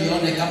hizo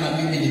nione kama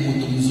mimi ni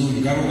mtu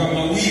mzuri.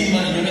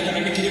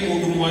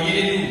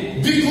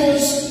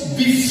 Because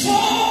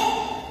before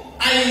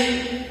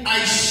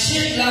I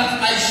share love.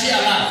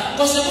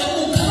 Kwa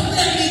sababu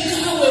kabla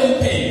nikawe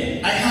upendo,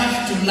 I have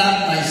to love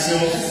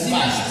myself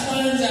first.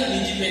 Kwanza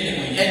nijipende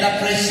mwenyewe. And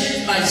appreciate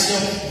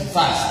myself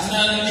first. Na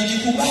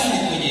nijikubali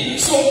mwenyewe.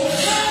 So how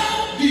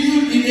do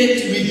you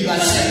relate with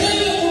yourself?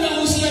 Wewe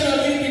unahusiana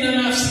vipi na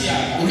nafsi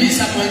yako?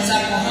 Uliza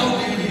mwenzako, how do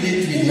you relate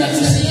with yourself?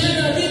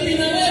 Unahusiana vipi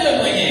na wewe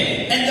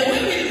mwenyewe? And the way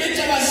we relate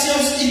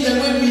ourselves is the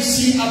way we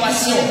see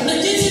ourselves. Na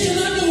jinsi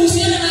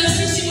tunavyohusiana na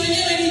sisi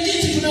wenyewe ni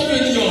jinsi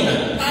tunavyojiona.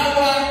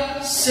 Our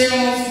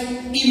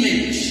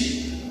self-image.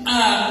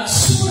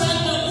 Sura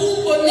na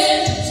umbo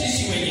letu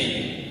sisi wenyewe.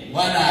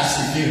 Bwana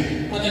asifiwe.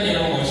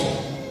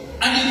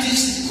 And it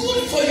is good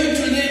for you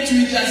to relate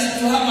with yourself,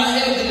 to have a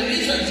healthy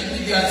relationship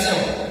with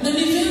yourself. Na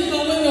ni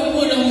vyema wewe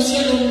kuwa na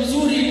uhusiano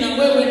mzuri na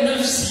wewe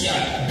nafsi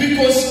yako.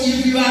 Because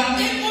if you are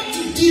able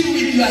to deal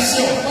with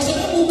yourself, kwa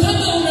sababu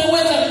kama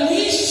unaweza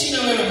kuishi na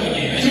wewe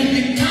mwenyewe, you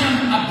become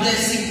a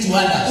blessing to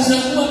others.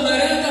 Unakuwa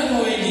baraka kwa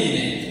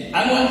wengine.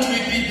 I want to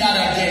repeat that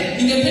again.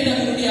 Ningependa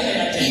kurudia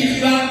haya tena. If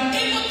you are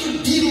able to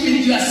deal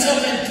with yourself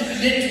and to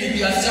relate with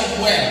yourself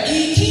well,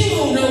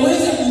 ikiwa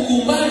unaweza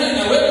kukumbana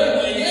na wewe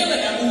mwenyewe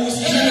na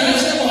kuhusiana na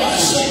nafsi yako,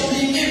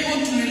 being able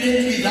to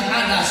relate with the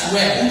others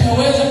well,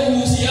 utaweza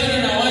kuhusiana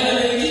na wale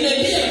wengine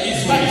pia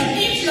vizuri. But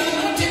if you are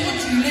not able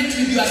to relate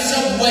with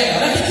yourself well,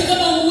 lakini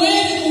kama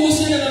huwezi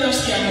kuhusiana na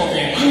nafsi yako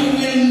vyema, you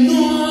will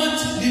not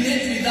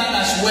relate with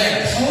others well.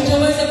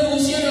 Hautaweza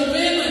kuhusiana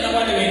vyema na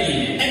wale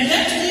wengine. And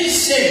let me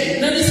say,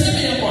 na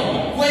niseme ya kwamba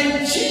when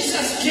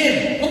Jesus came,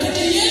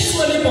 wakati Yesu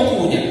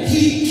alipokuja,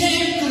 he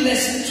came to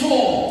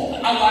restore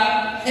our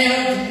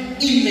health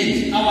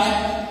image, our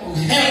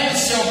health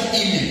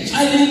self-image.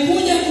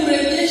 Alikuja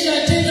kurejesha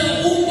tena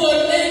umbo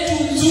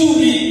letu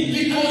nzuri,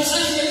 because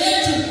afya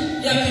yetu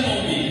ya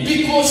kimaumbile.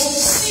 Because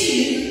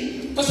sin,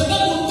 kwa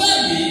sababu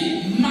dhambi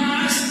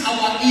masks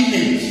our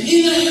image,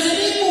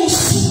 inaharibu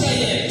sura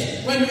yetu.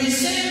 When we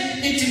say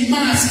it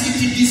masks,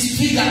 it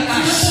disfigures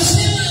us.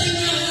 Tunasema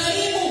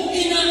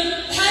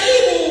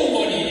inaharibu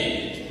umbo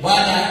lile.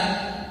 Bwana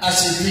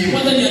asifiwe.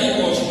 Kwanza ni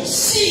arokoshwe.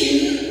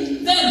 Sin,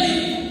 Dhambi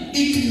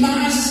it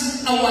mars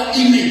our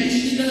image.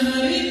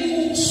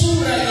 inaharibu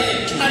sura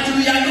yetu. And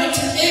we are not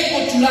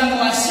able to love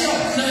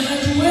ourselves. Na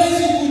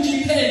hatuwezi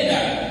kujipenda.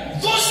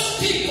 Those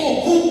people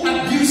who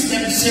abuse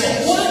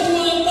themselves.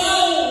 Watu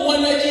ambao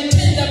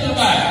wanajitenda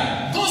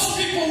mabaya. Those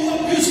people who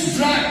abuse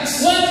drugs.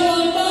 Watu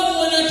ambao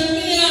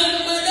wanatumia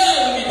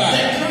madawa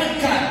vibaya. The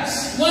drunkards.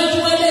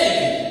 Watu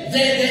walevi.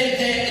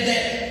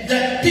 The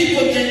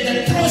people,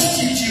 the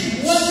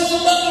prostitutes. Watu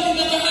ambao ni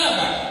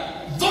makahaba.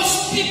 Those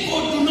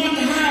people do not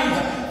have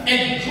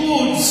a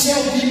good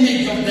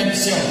self-image of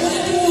themselves.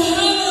 Watu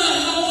hawa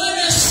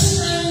hawana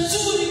sura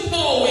nzuri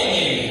kwao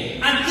wenyewe.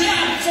 And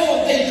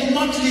therefore they do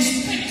not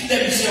respect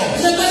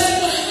themselves. Na basi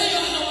kwa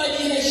hayo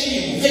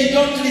hawajiheshimu. They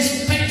don't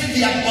respect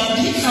their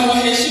body.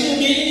 Hawaheshimu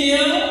miili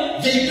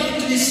yao. They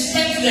don't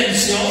respect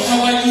themselves.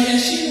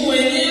 Hawajiheshimu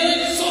wenyewe.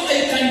 So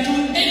they can do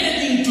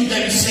anything to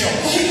themselves.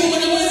 Kwa hivyo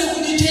wanaweza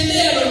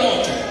kujitendea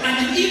lolote. And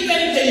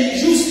even they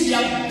use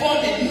their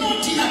body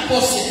not in a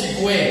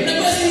positive way. Na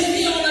basi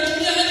pia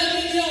wanatumia hata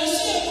miili yao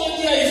sio kwa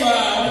njia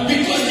ifaayo.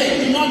 Because they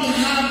do not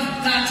have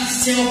that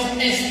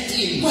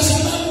self-esteem. Kwa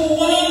sababu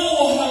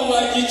wao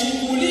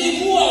hawajichukulii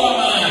kuwa wa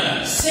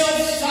maana.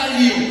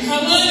 Self-value.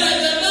 Hawana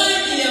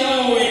thamani ya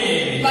wao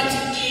wenyewe. But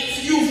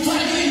if you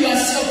value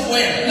yourself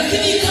well,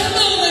 Lakini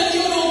kama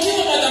unajiona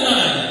ukiwa na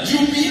thamani,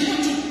 you'll be able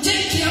to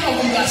take care of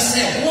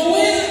yourself.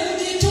 waweza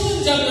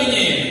kujitunza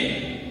mwenyewe.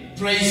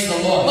 Praise the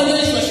Lord. Bwana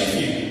Yesu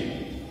asifiwe.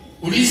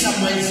 Uliza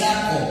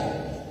mwenzako,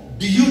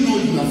 do you know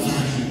your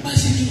value?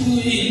 Basi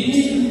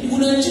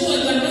unajua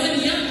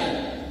thamani yako.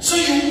 So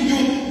if you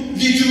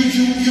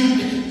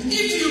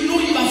know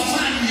your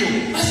value,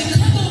 Basi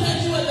kama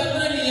unajua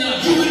thamani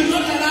yako, you will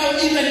not allow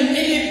even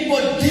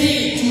anybody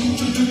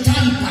to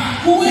tamper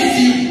with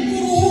huwezi you.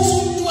 kuruhusu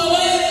mtu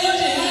awaye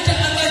yote hata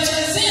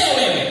akachezea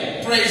wewe.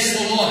 Praise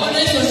the Lord. Bwana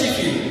Yesu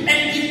asifiwe.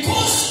 And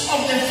because of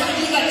the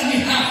value that we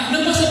have, Na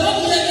kwa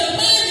sababu ya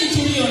thamani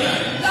tuliyo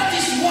nayo, that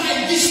is why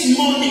this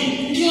morning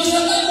ndio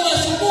sababu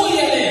asubuhi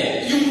ya leo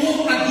you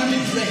wore a good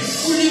dress.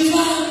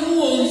 ulivaa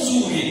nguo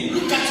nzuri.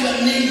 Look at your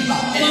neighbor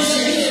and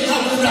say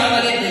how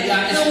proud they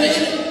are,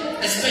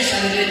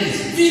 especially ladies.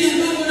 Vile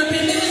ambavyo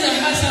unapendeza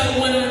hasa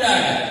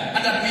wanadada.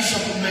 Hata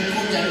bishop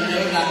umekuja,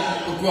 nimeona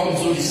ukiwa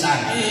mzuri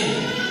sana.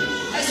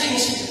 I think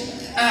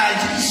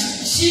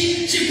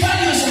she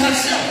values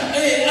herself.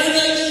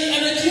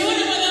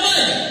 Anajiona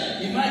mwanamani.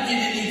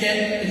 Imagine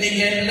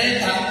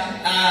ningeleta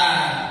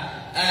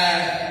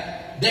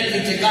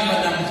deputy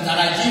governor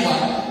mtarajiwa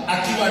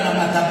akiwa na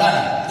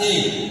madhabara.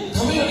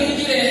 Kama hiyo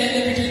ile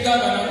deputy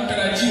governor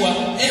mtarajiwa,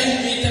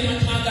 umeita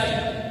matangari.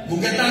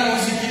 Mungetaka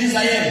kusikiliza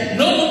yeye.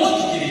 No,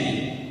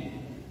 mwakikirini.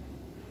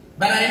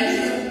 But I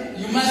knew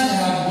you must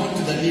have gone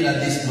to the mirror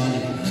this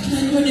morning. Lakini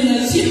najua ni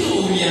lazima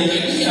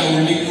uliangalia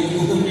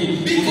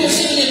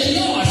because ile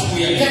kioo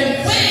asubuhi ya The leo.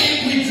 way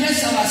we dress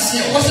Kwa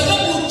ourselves,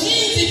 sababu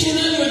jinsi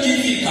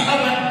tunavyojivika,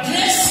 our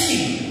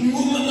dressing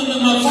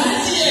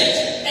mavazi yetu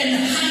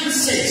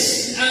enhances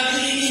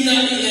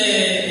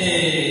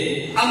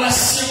our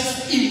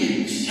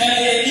self-image.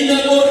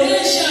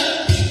 inaboresha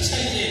picha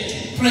yetu.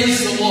 Praise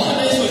the Lord.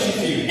 Bwana Yesu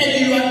asifiwe. And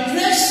your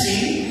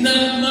dressing Na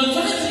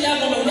mavazi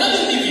yako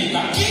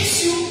unavyojivika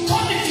gives you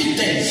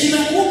confidence.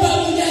 inakupa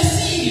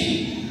ujasiri.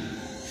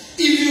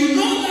 If you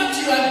know that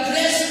your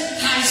dress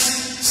has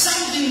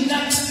something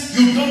that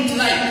you don't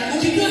like,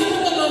 Ukijua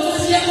kwamba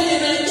mavazi yako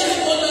yanajaa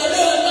kwa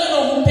madoa ambayo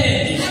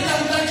hupendi, hata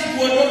hutaki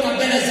kuondoka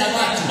mbele za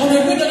watu,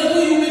 unakwenda na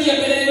huyu mwili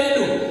mbele ya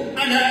watu.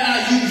 and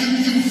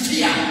you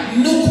fear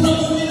Kuna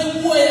kumina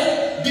kuya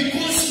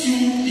because you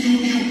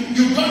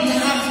don't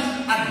have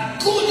a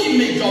good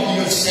image of kwa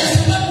yourself.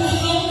 sababu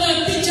hauna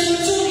picha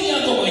nzuri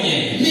yako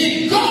mwenyewe. May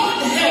God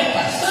help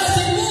us Basi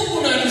Mungu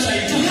na to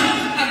atusaidie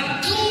have a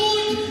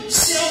good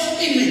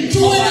self-image of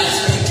tuwe na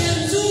ourselves, picha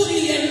nzuri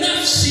ya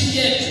nafsi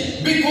yetu,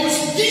 because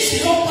this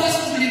helps us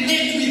to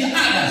relate with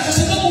kwa others.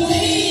 sababu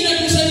hii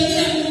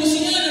inatusaidia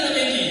kuhusiana na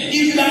wengine.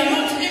 If you are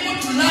not able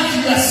to love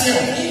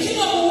yourself,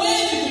 Ikiwa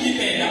huwezi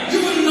kujipenda, you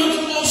will not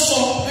also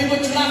be able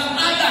to love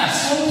others.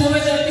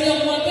 hautaweza pia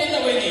kuwapenda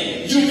wengine.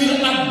 You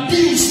will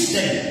abuse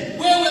them,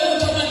 Wewe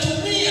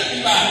utawatumia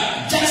vibaya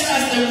just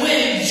as the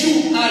way you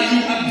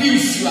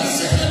abuse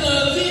yourself. kama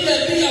vile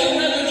pia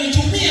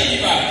unavyojitumia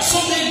vibaya. So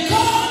may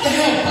God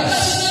help us.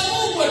 Basi na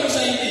Mungu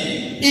atusaidie.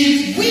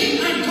 If we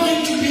are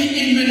going to be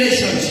in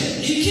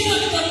relationship, Ikiwa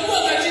tutakuwa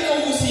katika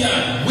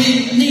uhusiano, we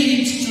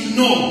need to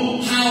know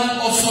how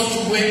also to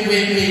we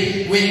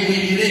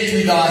relate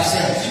with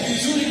ourselves. ni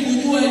vizuri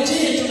kujua,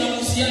 je,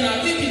 tunahusiana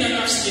vipi na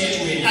nafsi yetu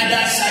wenyewe. And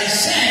as I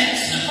said,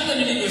 Na kama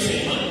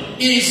nilivyosema,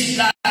 is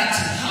that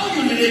how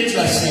you relate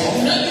yourself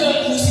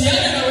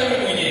unavyohusiana na wewe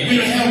mwenyewe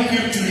will help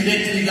you to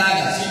relate with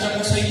others.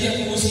 itakusaidia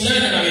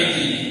kuhusiana na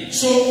wengine.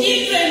 So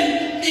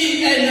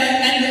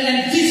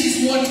and this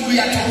is what we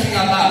are talking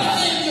about.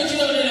 Haya ndio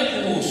tunayonena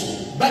kuhusu.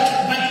 But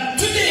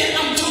today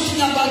I'm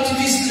talking about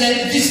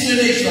this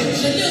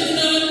relationship. Leo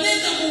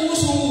tunanena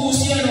kuhusu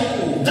uhusiano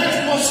huu.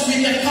 That was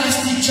with the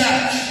first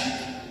church.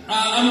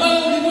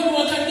 Ambao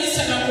ulikuwa wa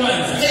kanisa la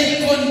kwanza. They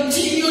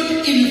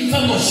continued in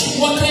fellowship.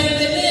 fellowship.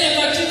 wakaendelea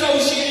katika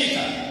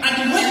ushirika.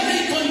 And when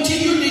they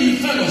continued in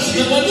fellowship,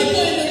 Na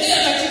walipoendelea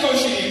katika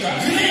ushirika,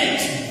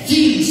 great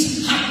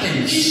things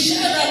happened.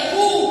 ishara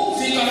kuu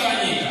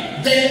zikafanyika.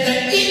 The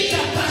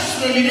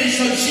interpersonal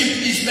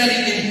relationship is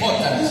very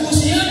important.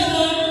 Uhusiano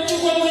wa mtu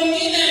kwa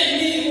mwingine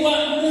ni wa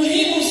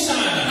muhimu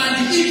sana.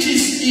 And it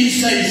is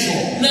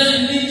essential. Na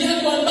ni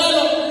jambo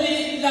ambalo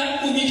ni la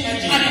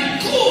kuhitajika.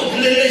 And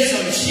good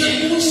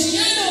relationship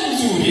Uhusiano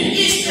mzuri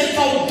is the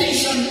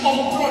foundation of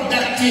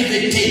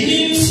productivity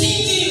ni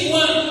msingi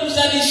wa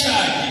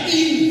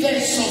uzalishaji in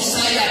the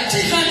society.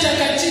 hata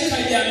katika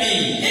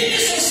jamii. Any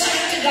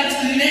society that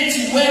relates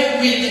well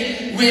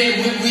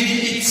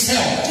with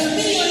itself,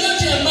 Jamii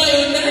yoyote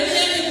ambayo ndani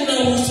yake kuna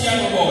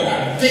uhusiano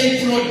bora, they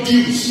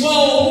produce.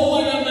 wao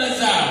huwa na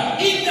mazao.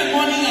 In the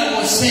morning I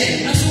was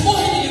saying,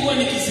 Asubuhi nilikuwa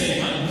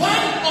nikisema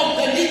one of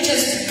the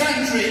richest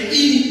country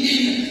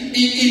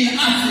in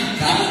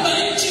Africa kwamba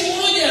nchi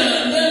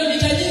moja ambayo ni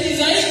tajiri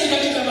zaidi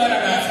katika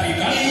bara la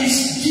Afrika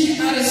is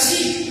DRC.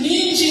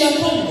 ni nchi ya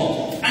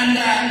Kongo. And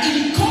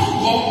in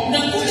Congo, Na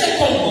kule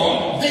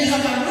Kongo they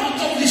have a lot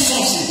of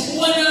resources.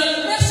 wana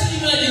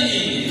rasilimali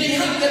nyingi, They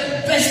have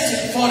the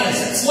best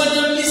forests.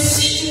 wana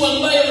misitu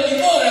ambayo ni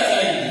bora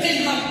zaidi, They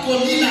have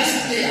gorillas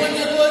there.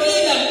 wana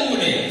gorila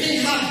kule, They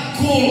have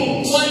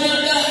gold. wana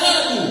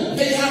dhahabu,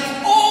 They have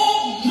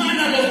all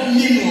manner of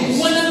minerals.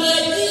 wana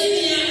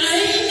madini ya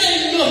aina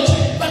yote.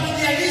 But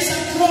there is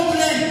a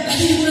problem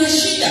Lakini kuna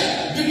shida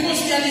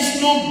because there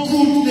is no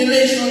good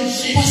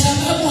relationship. kwa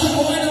sababu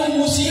hawana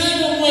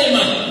uhusiano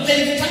mwema.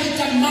 They fight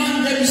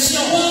among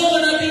themselves. Wao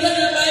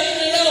wanapigana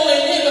baina yao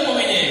wenyewe kwa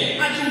wenyewe.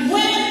 And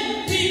when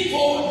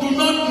people do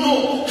not know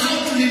how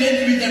to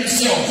relate with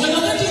themselves, Na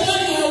wakati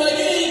watu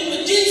hawajui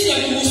jinsi ya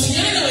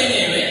kuhusiana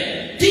wenyewe,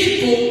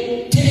 people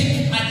take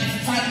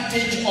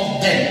advantage of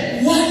them.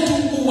 watu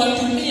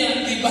huwatumia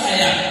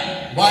vibaya.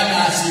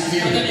 Bwana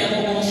asifiwe. Ndani ya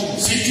kuhusu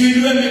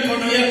Situinue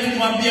mikono yetu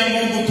kumwambia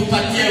Mungu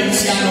tupatie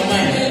uhusiano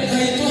mwema,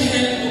 kaitohe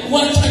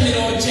watu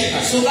nirocheka.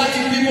 so that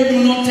people do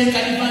not take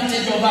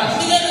advantage of us.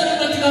 Ndigana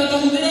tunatika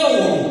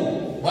tuhudhurao.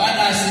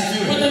 Bwana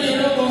asifiwe. Ndani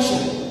ya kuhusu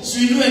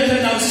Siinue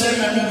tena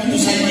useme Mungu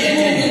tusaidie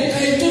tena.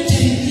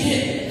 kaitotengie.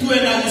 Tuwe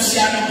na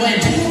uhusiano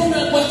mwema. Tuna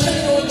watu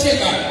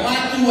nirocheka.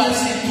 Watu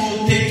wasitu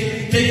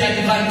take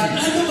advantage.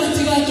 Ano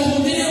matika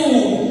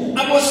tuhudhurao.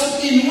 I was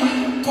in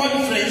one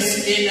conference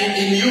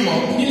in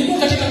Europe. Nilikuwa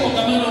katika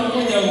kongamano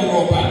moja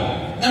Europa.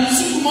 Na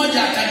mzungu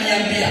mmoja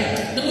akaniambia,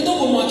 Na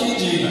mdogo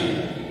mwakijina.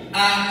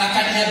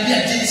 akaniambia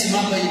jinsi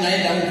mambo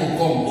inaenda huko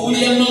Kongo.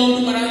 Uliamau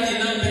maraki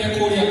na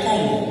mbele ya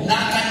Kongo. Na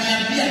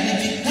akaniambia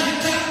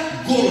nikitaka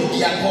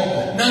gold ya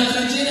Kongo, Na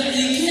kajina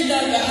ikienda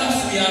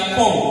dhahabu ya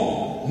Kongo.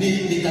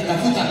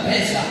 nitatafuta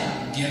pesa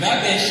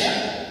Gedabesha.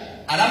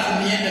 alafu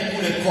niende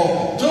kule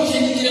Kongo Toke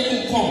nijire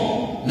ku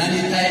Kongo. na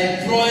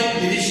nitaemploy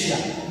militia,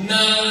 Na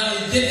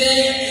dede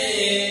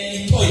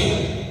itoi.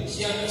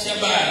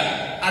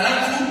 Shabara.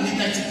 alafu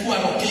nitachukua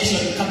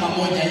location kama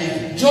moja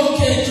hivi,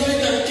 Joke join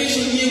the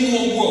location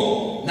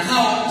yenguo. na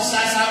hao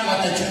sasa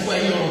watachukua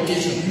hiyo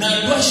location. Na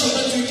dwasho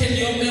watu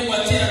iteniombe kwa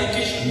tena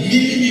location.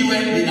 Mimi niwe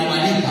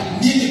ninawalipa,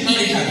 Nini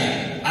mali haga.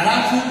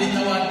 alafu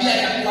nitawaambia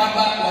ya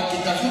kwamba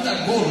wakitafuta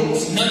gold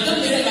Na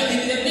kamera la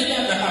kitendea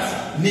dhahabu.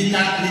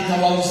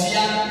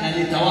 nitawauzia na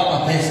nitawapa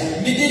pesa.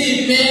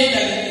 Nidiri mbele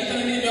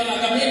kama ndio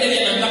kamera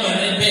na kama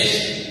na pesa.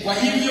 Kwa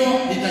hivyo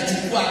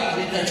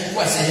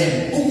nitachukua sehemu.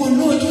 Uko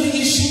ndio tu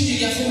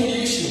shughuli ya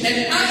family issue. And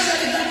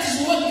actually that is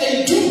what they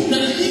do. Na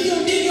hivyo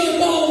ndivyo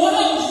ambao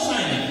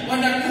wanafanya.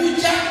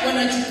 Wanakuja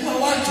wanachukua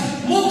watu,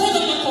 Mungu na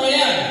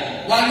makoya.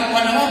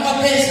 wanawapa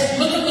pesa,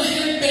 Mungu na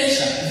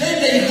pesa. then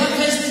they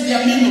harvest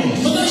their minerals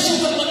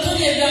Magashoka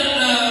makale na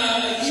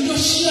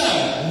Indonesia.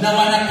 na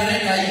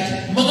wanapeleka nje.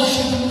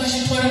 Magashoka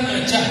magashitwara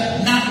na cha.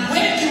 Na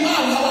wengi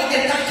wao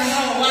hawagetaka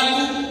hawa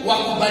watu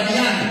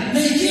wakubaliane, Na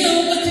ikia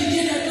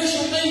umatigena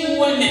dosho mai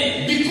muone.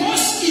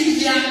 because if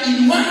they are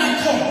in one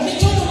accord,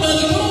 Mitono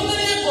malikoro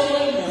ya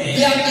koromo.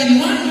 they are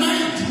in one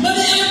mind,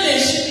 Mane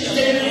ameshi.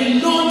 they will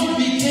not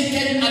be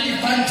taken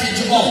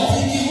advantage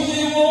of.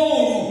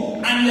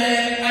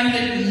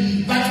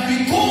 But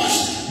because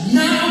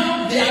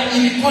now they are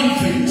in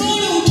conflict,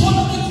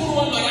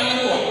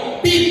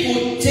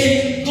 people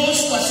take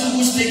those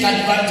who take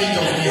advantage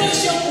of them.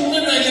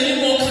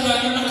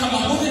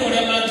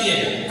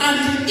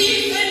 And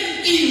even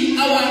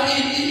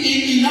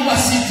in our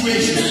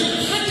situation,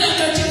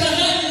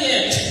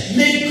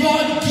 may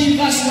God give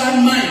us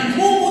one mind.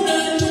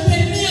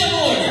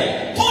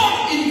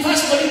 Paul in 1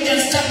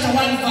 Corinthians chapter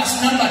 1 verse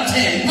number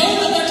 10,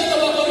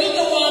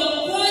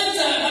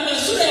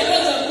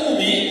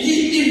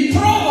 he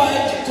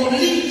empowered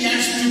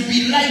Corinthians to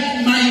be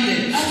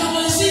like-minded,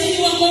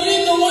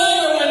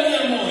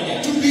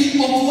 to be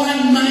of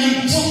one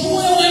mind.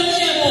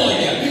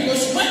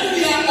 Because when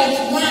we are of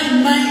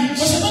one mind,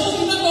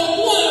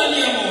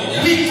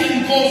 we can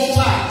go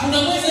far.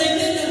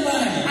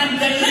 And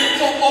the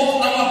level of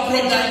our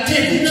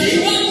productivity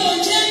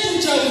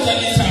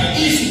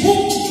is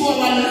hooked to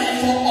our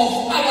level of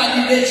our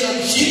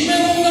relationship.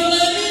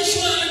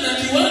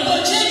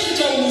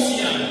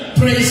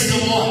 Praise the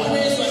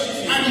Lord.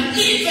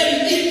 even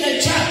in the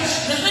church.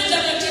 Na hata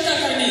katika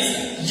kanisa.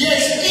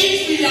 Yes,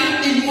 if we are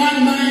in one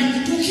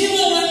mind,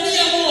 Tukiwa wa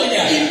nia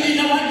moja. in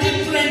our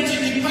different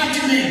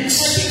departments,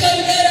 Katika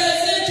idara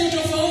zetu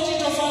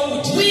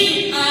tofauti.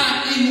 we are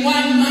in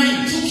one mind.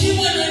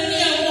 Tukiwa na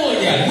nia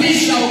moja. We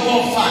shall go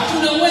far.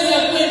 Tunaweza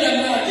kwenda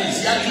mbali.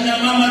 Ya kina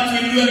mama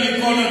tuinue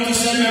mikono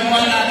tuseme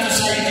Bwana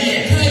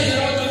atusaidie.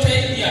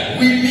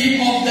 We be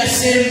of the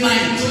same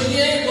mind.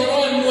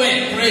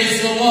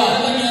 Praise the Lord.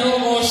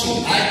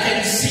 I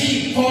can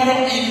see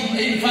Paul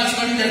in 1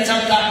 Corinthians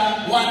chapter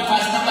 1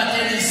 verse number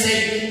 10 he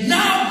said,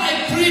 now I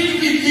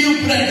plead with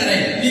you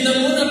brethren.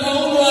 Ninamuona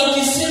Paulo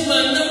akisema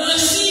na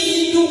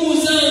wasihi ndugu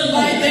zangu.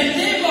 By the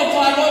name of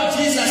our Lord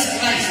Jesus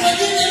Christ. Kwa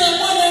jina la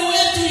Bwana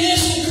wetu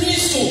Yesu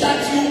Kristo. That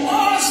you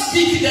all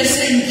speak the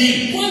same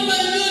thing. Kwamba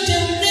nyote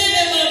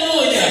mnene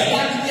mamoja.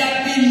 That there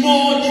be no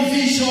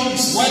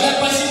divisions. Wala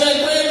pasiwe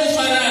kwenu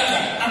faraka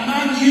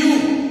among you.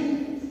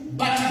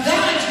 But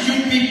that you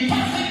be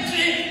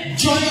perfectly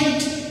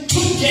joined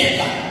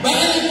together.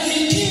 Bali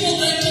kuhitimu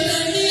katika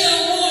nia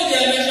moja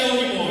na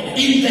shauri moja.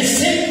 In the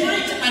same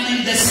mind and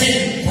in the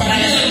same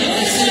Christ, in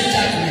the same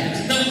judgment.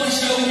 Na kwa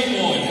shauri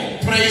moja.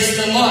 Praise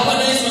the Lord.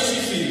 Bwana Yesu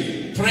asifiwe.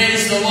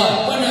 Praise the Lord.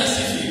 Bwana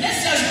asifiwe.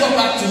 Let's just go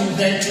back to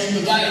the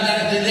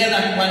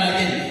other one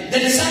again.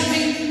 There is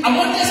something I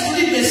want us to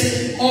read this.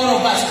 All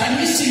of us. Can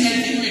we sing? I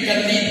think we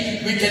can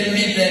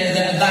read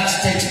that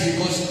text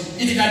because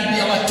it can be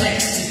our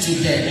text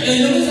today.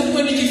 Inaweza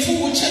kuwa ni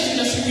kifungu chetu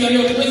cha siku ya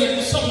leo tuweze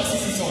kusoma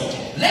sisi sote.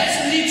 Let's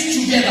read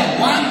together.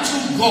 1,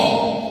 2, go.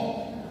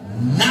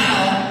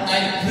 Now I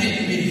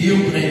plead with you,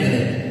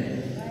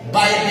 brethren,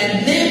 by the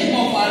name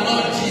of our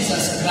Lord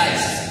Jesus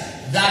Christ,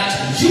 that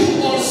you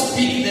all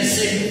speak the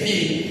same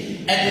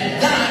thing,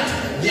 and that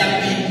there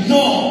be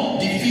no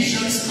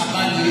divisions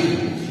among you,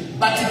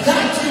 but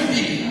that you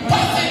be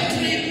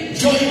perfectly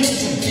joined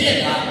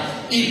together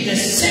in the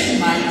same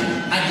mind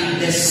and in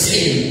the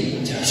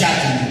same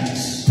judgment.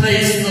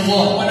 Praise the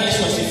Lord. Bwana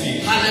Yesu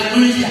asifiwe.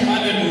 Hallelujah.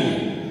 Hallelujah.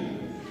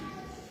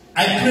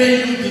 I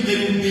pray you that they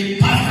will be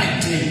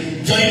perfectly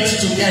joined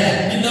together.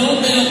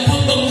 Ninaomba ya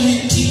kwamba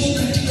mhitimu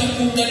katika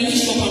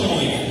kuunganishwa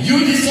pamoja. You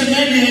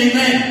disemeni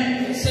amen.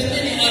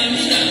 Semeni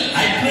amina.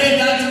 I pray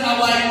that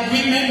our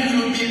women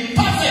will be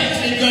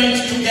perfectly joined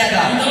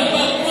together.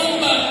 Ninaomba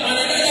kwamba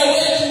wanadada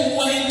wetu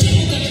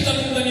wahitimu katika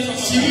kuunganishwa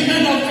See, pamoja.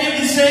 women of faith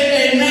say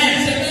amen.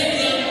 Semeni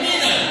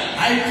amina.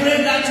 I pray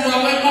that our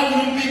women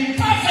will be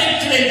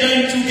perfectly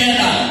joined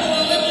together.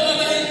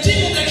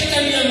 Wahitimu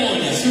katika nia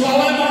moja. See, our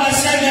women will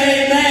say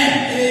amen.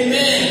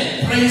 Amen.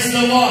 Praise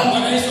the Lord.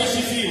 Bwana Yesu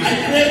asifiwe. I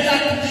pray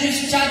that this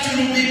church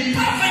will be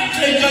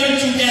perfectly joined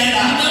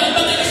together.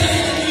 Naomba kanisa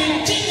hili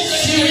tuhitimu See,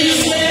 katika we nia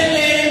say moja.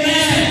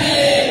 amen.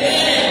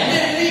 Amen.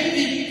 May we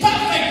be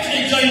perfectly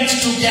joined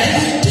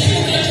together. Tuhitimu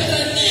katika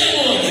nia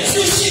moja.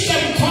 Ushike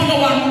mkono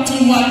wa mtu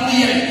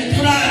mwambie,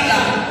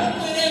 brother,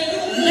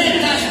 let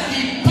us be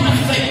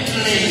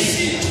perfectly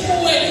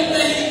Tuwe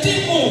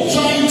tumehitimu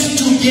joined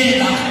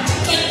together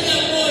katika nia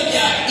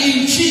moja. in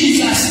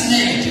Jesus'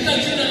 name. Katika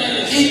jina la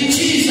Yesu. In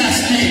Jesus'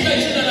 name. Katika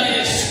jina la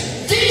Yesu.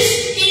 This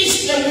is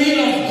the will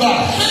of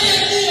God. Haya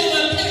ndiyo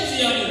mapenzi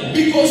ya Mungu.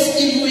 Because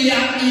if we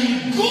are in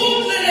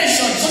good Kwa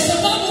relationship,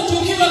 sababu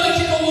tukiwa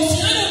katika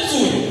uhusiano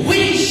mzuri, we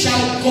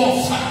shall go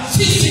far.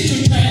 sisi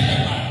tutaenda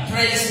mbali.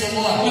 Praise the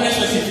Lord. Bwana Yesu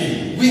asifiwe.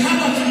 We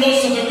have a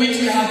philosophy which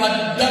we have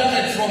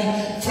adopted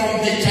from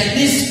the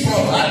Chinese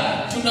proverb.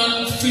 Tuna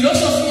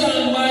filosofia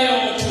ambayo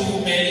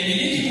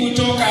tumeiliki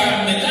kutoka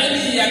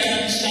methali ya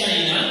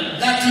Kichina.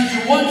 That if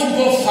you want to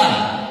go far,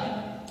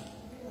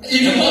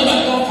 if you want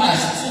to go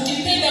fast,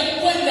 Ukipenda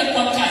kwenda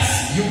kwa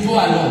kasi, you go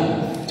alone.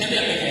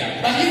 tembea peke yako.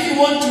 But if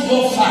you want to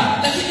go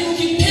far, Lakini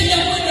ukipenda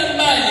kwenda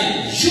mbali,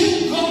 you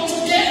go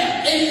together.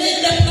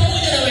 enenda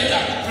pamoja na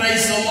wenzako.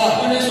 Praise the Lord.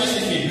 Bwana Yesu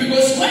asifiwe.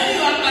 Because when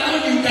you are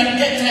alone, you can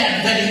get tired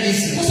very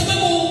easily. Kwa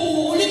sababu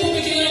ulipo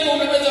peke yako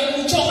unaweza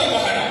kuchoka kwa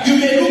haraka. You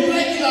may look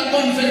like you are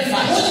going very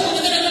fast. Unaweza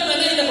kuonekana kama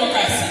unaenda kwa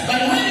kasi.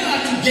 But when you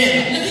are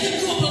together, Lakini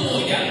mkiwa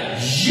pamoja,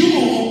 you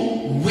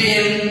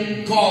will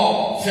go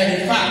very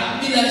far.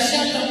 bila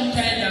shaka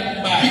mtaenda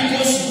mbali.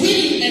 Because we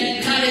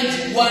encourage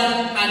one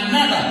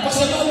another. Kwa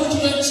sababu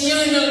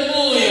tunatiana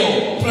moyo.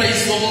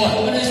 Praise the Lord.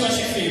 Bwana Yesu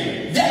asifiwe.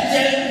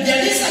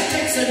 There is a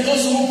text, and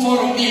those who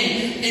follow me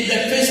in the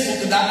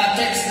Facebook, that a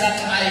text that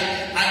I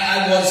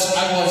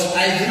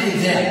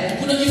drew there.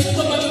 Kuna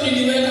kifungu ambacho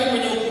niliweka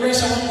kwenye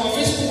ukurasa wangu wa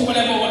Facebook wale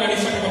ambao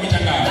wananifuata kwa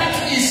mitandao.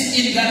 That is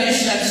in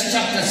Galatians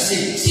chapter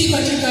 6. Si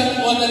katika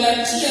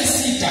Wagalatia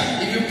 6.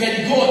 If you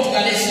can go to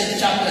Galatians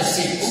chapter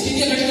 6.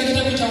 Ukiingia katika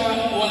kitabu cha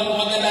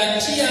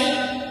Wagalatia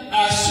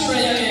sura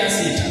yake ya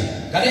 6.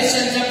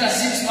 Galatians chapter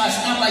 6 verse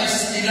number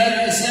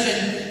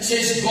 11:7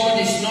 says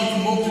God is not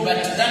moved,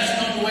 but that's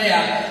not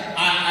where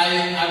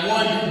I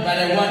want, but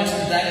I want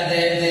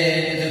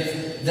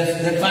the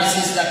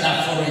verses that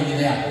are following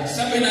there.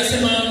 Sasa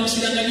inasema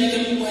msidanganyike,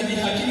 Mungu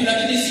hadhihaki,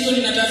 lakini sio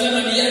ninatazama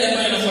ni yale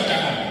ambayo yanafuata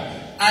hapa.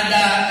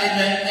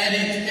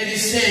 And it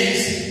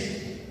says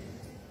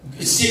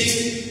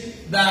 6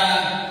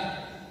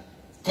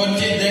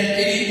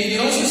 it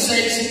also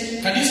says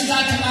can you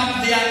start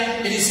up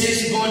there? It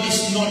says God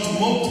is not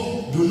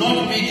moved. Do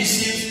not be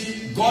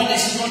deceived. God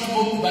is not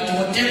moved, but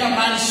whatever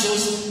man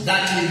sows,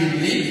 that he will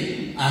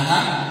reap.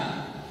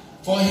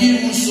 For he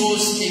who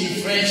sows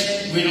in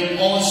flesh will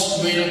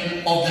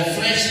of the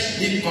flesh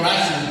reap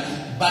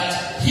corruption, but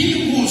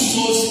he who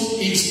sows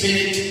in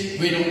spirit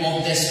will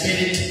of the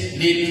spirit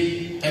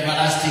reap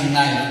everlasting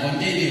life.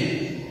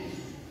 Continue.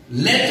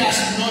 Let us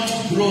not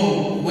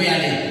grow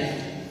weary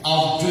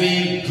of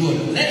doing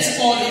good. Let's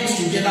all read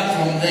together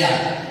from there.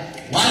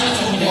 1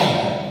 to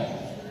 4.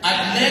 And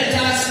let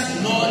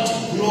us not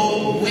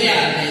grow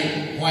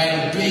weary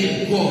while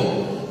doing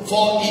good,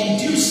 for in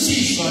due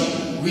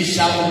season we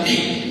shall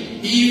reap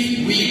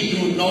if we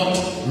do not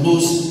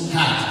lose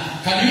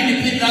heart. Can we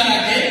repeat that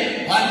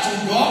again? 1 to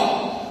go.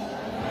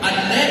 And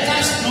let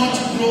us not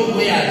grow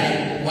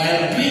weary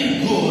while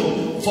doing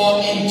good,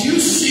 for in due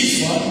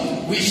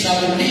season we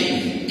shall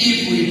reap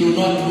if we do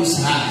not lose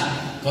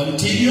heart.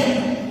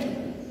 Continue.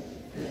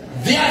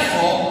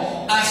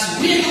 Therefore, as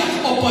we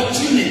have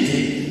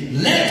opportunity,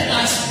 let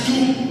us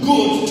do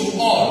good to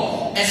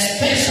all,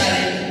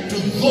 especially to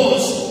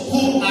those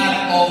who are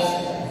of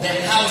the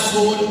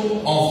household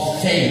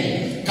of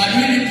faith. Can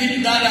we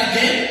repeat that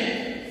again?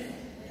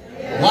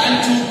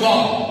 1 to go.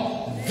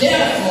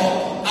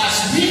 Therefore, as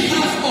we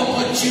have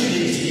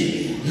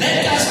opportunity,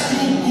 let us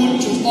do good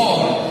to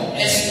all,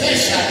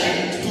 especially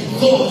to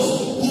those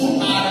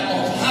who are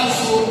of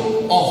household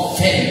of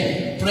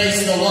faith.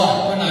 Praise the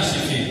Lord.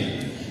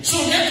 So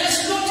let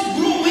us not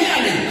grow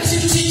weary.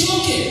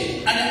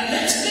 And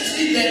let's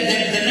read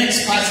the next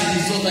passage.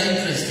 It's also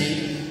interesting.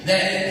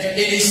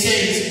 It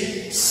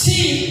says,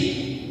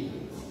 see,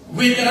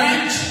 with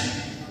right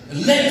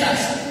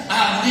letters I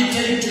have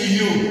written to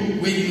you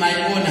with my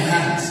own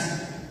hands.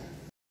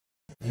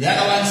 The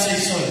other one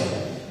says so.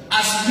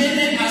 As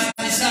many as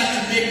desire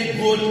to make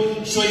good,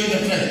 showing the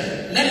flesh.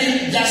 Let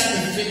me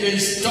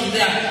just stop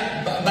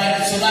there,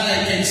 but so that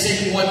I can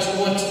say why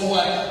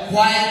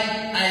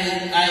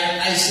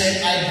I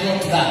said I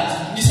brought that.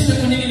 I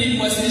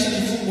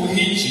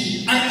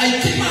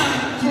came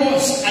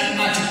across an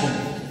article.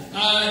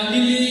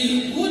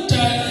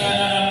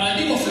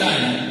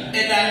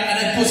 And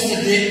I posted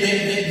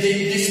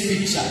this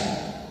picture.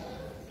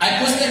 I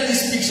posted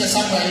this picture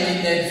somewhere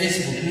in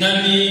Facebook.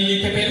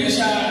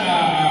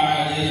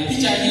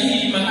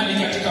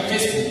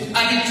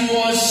 And it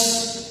was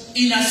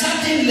in a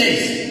certain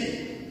place.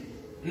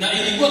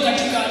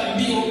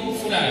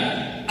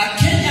 A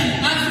Kenyan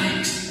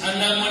athlete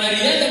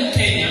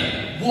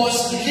was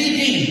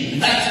leading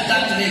that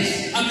race.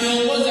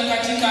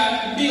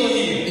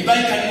 If I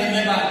can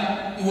remember,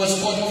 it was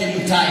called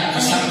Kimutai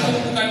or something.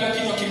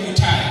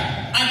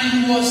 And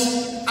he was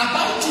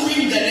about to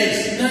win the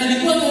race.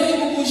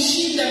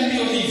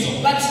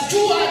 But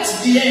towards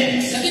the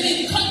end,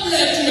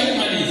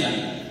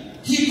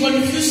 he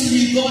confused.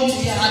 He thought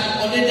he had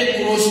already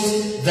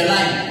crossed the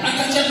line.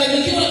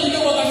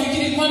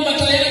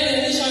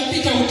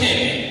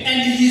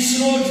 And he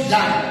slowed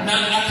down.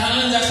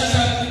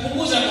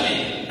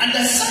 And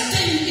a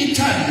certain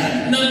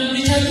Italian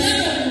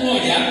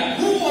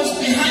who was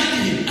behind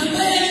him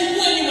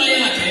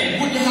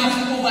would have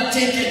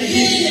overtaken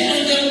him.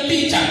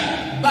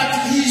 But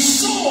he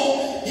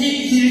saw, he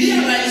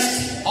realized,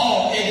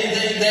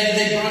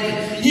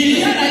 he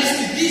realized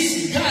this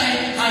guy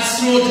has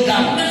slowed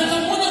down. And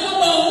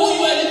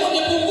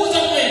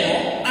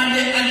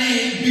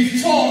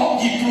before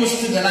he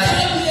crossed the line.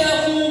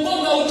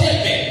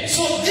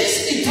 So this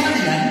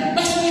Italian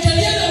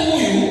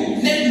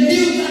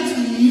knew that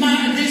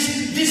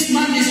this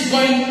man is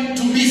going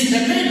to miss the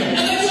medal.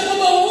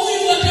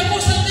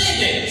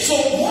 So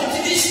what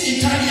this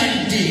Italian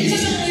did,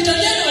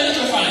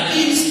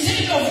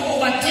 instead of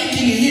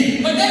overtaking him,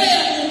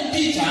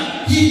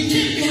 he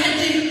came behind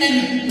him and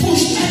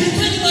pushed him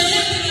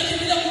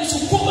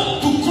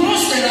to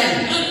cross the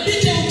line,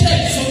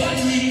 so that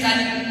he can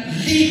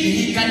lead,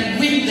 he can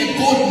win the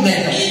gold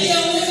medal.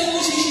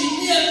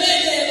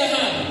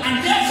 And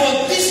therefore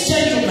this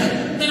gentleman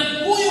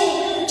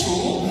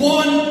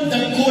won the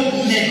gold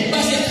medal.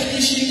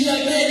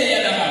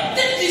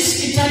 Then this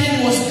Italian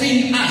was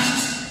being asked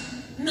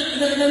by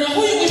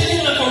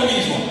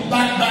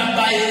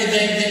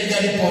the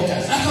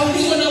reporters,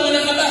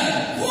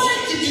 why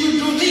did you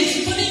do this?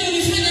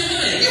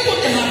 You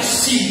would have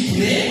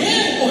simply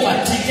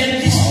overtaken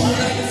this man.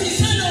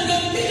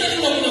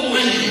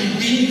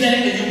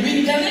 And you win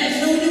the race.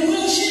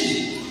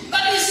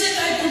 But he said,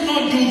 I could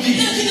not do this.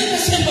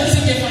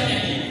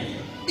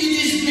 It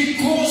is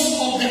because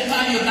of the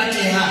value that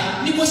he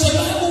had.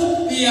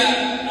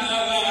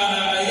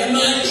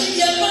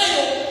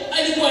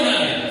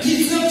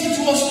 He felt it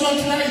was not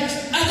right.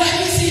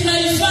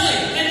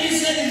 And he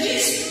said,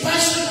 this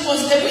person was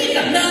the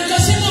winner. And that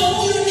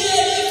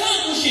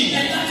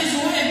is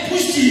why I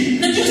pushed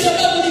him. I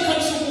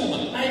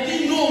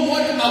didn't know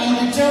what I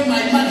would tell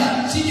my mother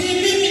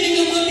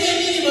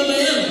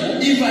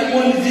if I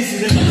won this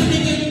race.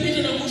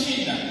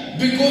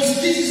 Because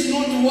this is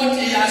not what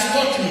he has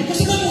taught me. And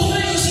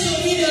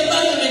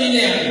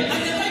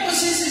the Bible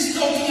says he's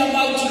talking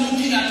about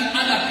looking at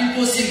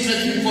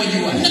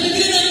yours. Na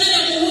Biblia inanena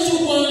kuhusu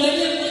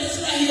kuangalia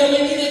maslahi ya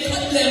wengine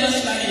kabla ya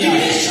maslahi yako.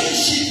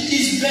 Relationship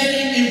is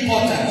very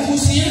important.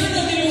 Uhusiano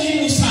ni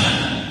muhimu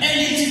sana.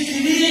 And it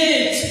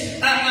creates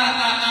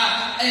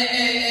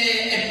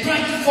a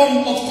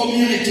platform of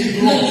community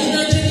growth.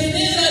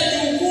 Inatengeneza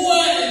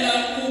jukwaa la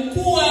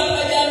kukua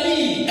kwa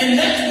jamii. And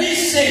let me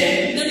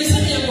say, Na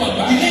niseme ya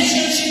kwamba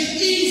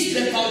relationship is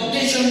the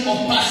foundation of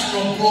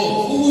personal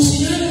growth.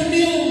 uhusiano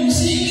ndio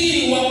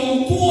msingi wa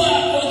kukua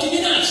kwa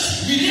kibinafsi.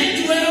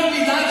 Relate well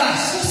with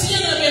others,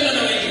 Uhusiano vyema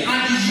na wengine,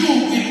 and you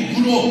will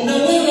grow. na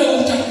wewe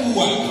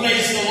utakuwa.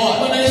 Praise the Lord.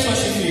 Bwana Yesu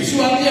asifiwe.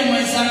 Siwaambie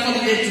mwenzako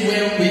relate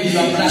well with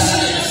your brother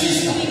and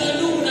sister. Na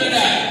ndugu na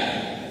dada.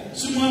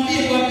 Simwambie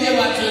waambie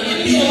watu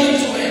relate well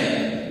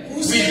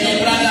with your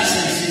brothers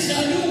and sisters.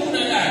 Na ndugu na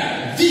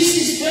dada. This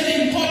is very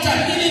important.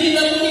 Hili ni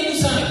la muhimu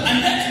sana. And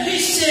let me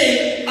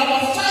say, our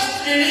first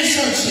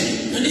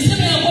relationship Na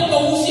niseme ya kwamba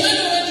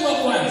uhusiano wetu wa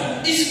kwanza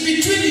is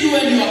between you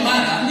and your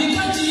mother, ni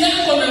kati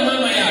yako na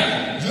mama yako,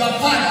 your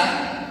father,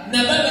 na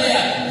baba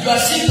yako, your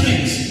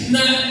siblings.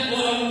 na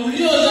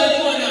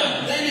uliozaliwa nao.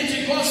 Then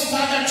it goes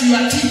further to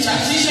your teacher.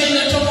 Kisha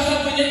inatoka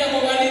hapo inaenda kwa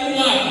walimu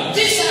wako.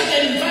 These are the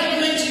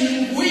environment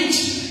in which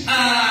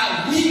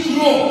we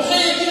grow.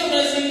 Haya ndio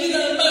mazingira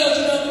ambayo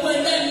tunakuwa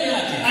ndani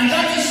yake. And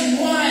that is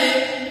why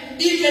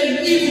even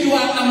if you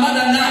are a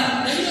mother now,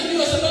 Na hiyo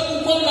ndio sababu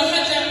kwamba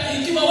hata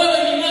ikiwa wewe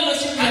ni mama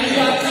siku and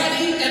you are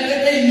carrying a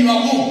baby in your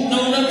womb,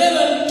 na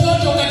unabeba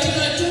mtoto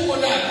katika tumbo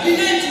lako,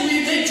 relate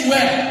with it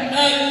well.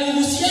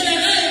 uhusiana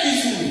naye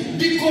vizuri.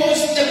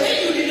 Because the way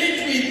you relate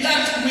with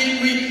that,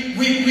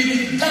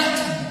 with that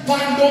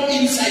bundle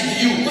inside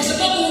you, Kwa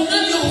sababu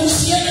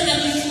unavyohusiana na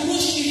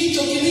kifurushi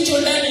hicho kilicho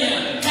ndani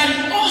yako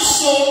can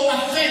also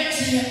affect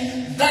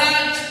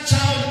that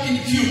child in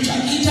future.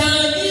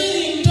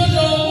 itaadhiri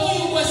mtoto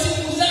huyu kwa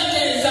siku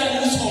zake za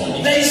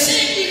usoni. They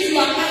say if you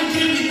are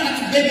angry with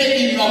that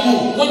baby in your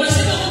womb,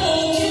 Wanasema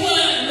kwamba ukiwa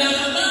na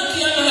hamaki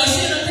ama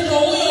hasira mtoto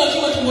huyo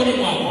akiwa tumboni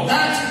mwako,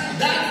 that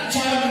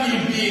child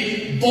will be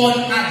born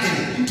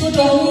ugly.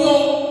 mtoto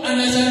huyo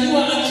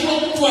anazaliwa akiwa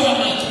mtu wa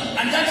hamaki.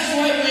 And that is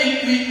why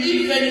we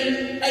even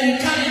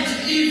encourage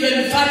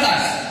even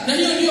fathers, Na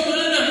hiyo ndio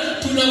maana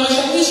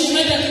tunawashawishi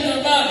hata kina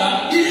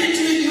baba, relate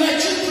with your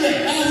children.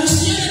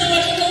 uhusiane na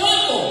watoto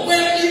wako.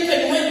 Well, even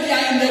when they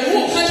are in the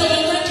womb, Hata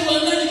wakati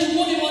wangali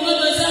tumboni mwa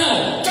mama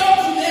zao, talk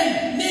to them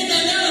nena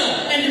nao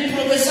and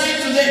prophesy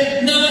to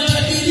them. na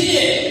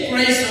watabirie.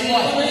 Praise the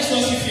Lord. Bwana Yesu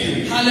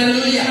asifiwe.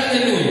 Hallelujah.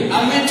 Hallelujah.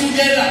 Are we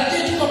together?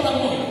 Tuko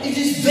pamoja. It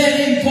is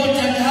very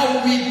important how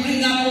we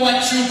bring up our Ni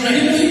children.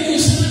 muhimu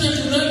sana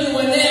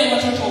tunavyowalea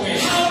watoto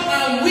wetu. How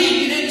are we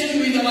relating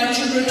with our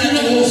children at home?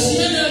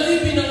 Tunahusiana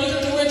vipi na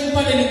watoto wetu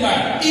pale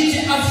nyumbani? It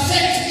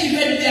affects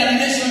even their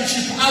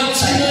relationship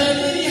outside.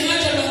 Tunaadhiri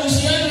hata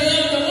mahusiano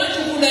yao na watu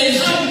kule nje.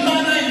 How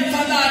mother and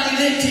father are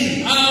relating.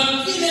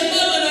 Vile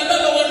mama na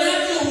baba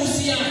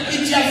wanavyohusiana.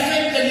 It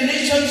affects the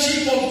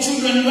relationship of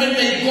children when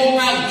they go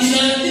out.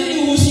 Inaadhiri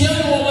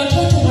uhusiano wa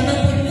watoto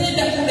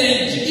wanapoenda kule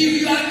nje.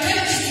 If you are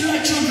kind to your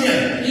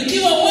children,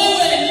 Ikiwa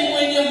wewe ni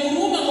mwenye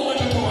huruma kwa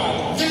watoto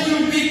wako, they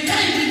will be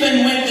kind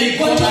even when they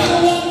go watoto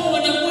out. wako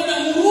wanakuwa na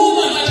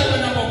huruma hata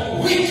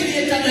wanapokuwa. We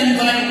create an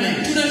environment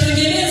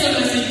Tunatengeneza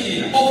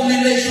mazingira of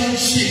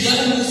relationship. ya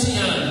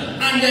uhusiano.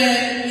 And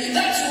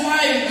that's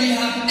why we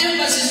have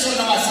emphasis on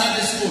our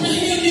Sunday school. Na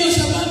hiyo ndio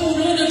sababu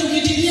unaona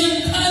tukitilia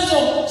mkazo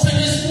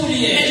Sunday school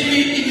yetu. And we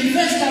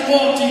invest a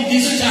lot in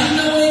this church.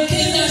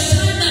 Tunawekeza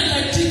sana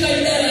katika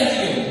idara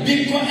hiyo.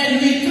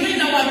 And we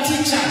train our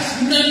teachers.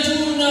 Na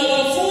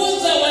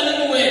tunawafunza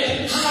walimu wetu.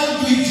 How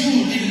do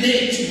you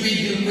relate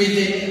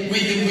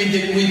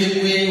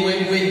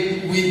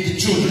with the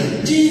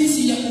children?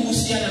 Jinsi ya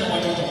kuhusiana na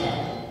watoto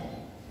hao.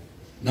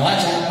 Na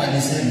wacha hapa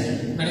niseme.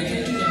 Na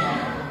reketi tuje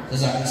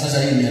hapa.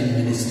 Sasa hii ni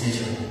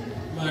administration.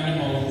 Maana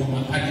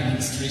huduma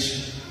administration.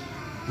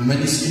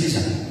 Umenisikiliza?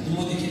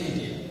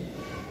 Nimodhikeni.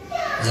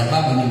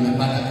 Sababu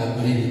nimepata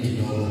complaint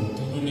kidogo.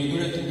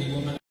 Tunigure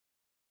tugigoma.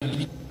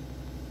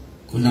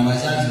 Kuna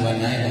wazazi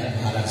wanaenda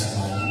kuharass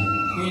walimu.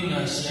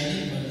 Kuna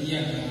sheria baadhi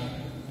ya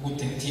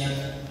kutetea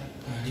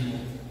walimu.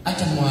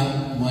 Hata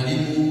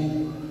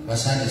mwalimu wa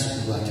Sunday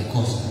school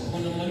akikosa,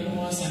 Kuna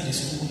mwalimu wa Sunday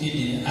school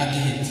hili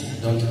ageti.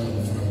 don't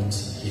confront.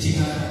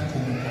 Tika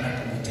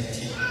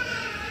kumtetea.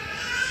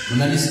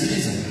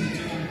 Unanisikiliza?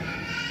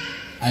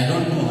 I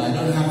don't know. I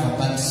don't have a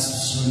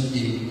person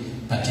in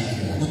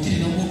particular. Mutiri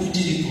na mungu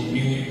diriko ni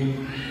huyu.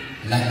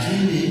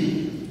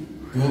 Lakini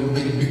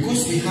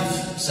because we have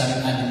some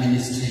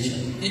administration,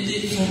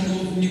 Ede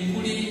fondo ni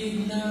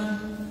kuli na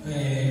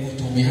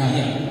we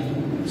have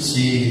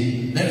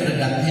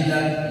Reverend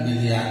Apinda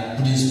ni their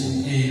principal.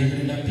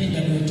 Reverend Apinda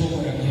ni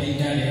utoko ya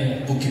idara.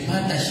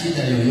 Ukipata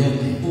shida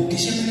yoyote,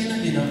 ukishamana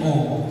na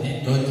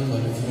don't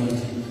confront.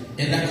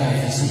 Enda kwa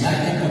ofisi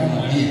yake kwa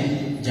mwambie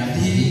jambo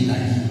hili na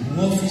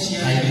hili. Ofisi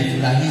yake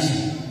haifurahishi.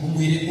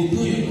 Umwili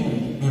utoyo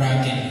ndo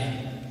rake.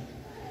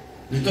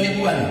 Nitoi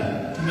bwana.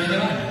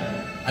 Tumeelewana?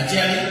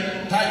 Achiani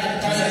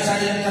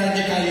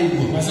taje kali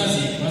huko.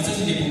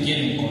 Wazazi ni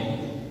kungeni mkono.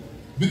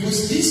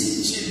 Because these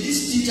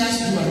teachers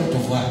do a lot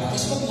of work. Kwa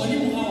sababu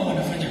walimu hawa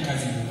wanafanya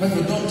kazi. But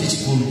we don't teach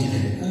quality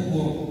them.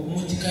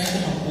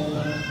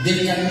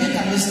 They can make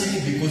a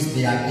mistake because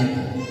they are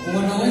people.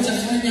 Wanaweza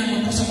fanya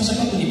makosa kwa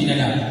sababu ni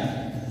binadamu.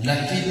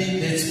 Lakini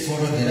let's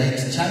follow the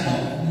right channel.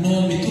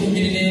 No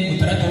miturumire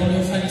mutarata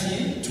unaofuatia.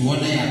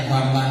 Tuone ya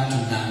kwamba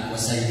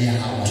tunawasaidia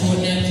hawa.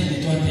 Tuone ati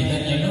mtoa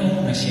pigania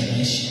nao na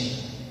shemeshi.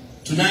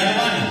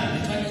 Tunaelewana?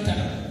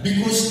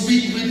 Because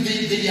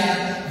they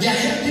are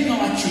helping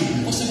our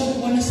children. Kwa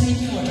sababu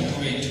wanasaidia watoto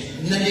wetu.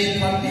 Na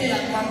nikwambia ya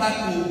kwamba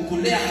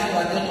kulea hawa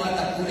watoto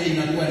hata kule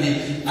inakuwa ni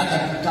hata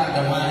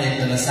kukaa wale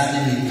darasani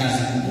ni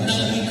kazi kubwa. Na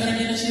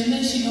kuikarania na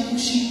shemeshi na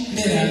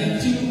kushindera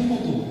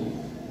kidogo.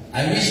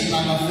 I wish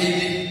mama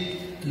vile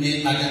ni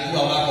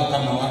alikuwa wako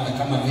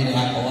kama vile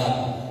wako.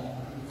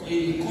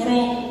 Koro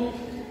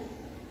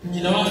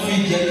nina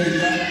wafikia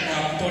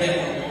kwa kutolea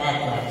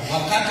wako.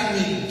 Wakati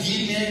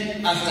mwingine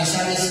after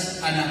service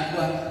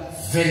anakuwa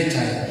very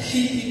tired.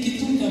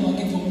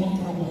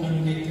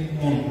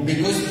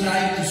 Because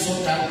trying to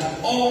sort out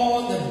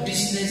all the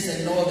business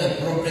and all the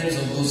problems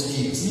of those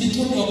kids.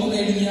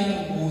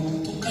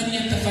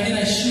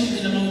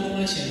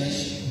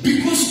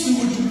 Because we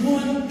would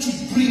want to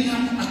bring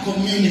up a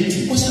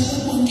community.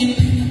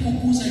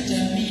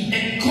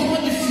 A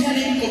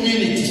God-fearing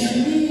community.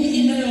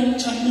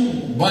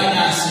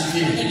 Bwana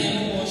asifiwe.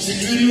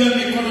 Situliwe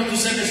mikono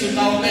tuseme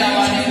tutaombea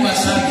walimu wa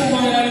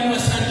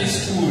Sunday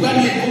school.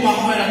 Wale kama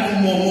hawala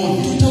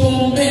kumwomozi.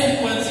 Tutawaombea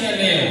kuanzia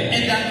leo.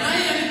 And I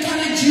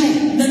encourage you.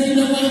 Na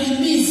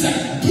ninawahimiza.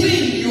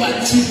 Bring your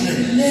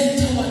children.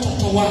 Leta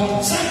watoto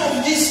wako. Some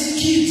of these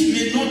kids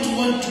may not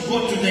want to go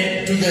to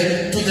their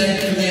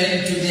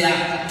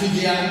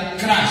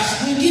class.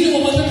 Wengine wa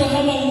watoto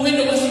hawa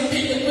huenda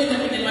wasipende kwenda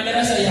kwenye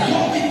madarasa yao.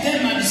 Go with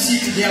them and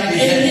sit there with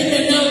them.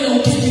 Nenda nao na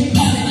uketi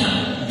pale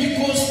nao.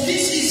 Because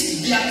this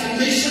is their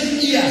formation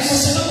years. Kwa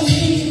sababu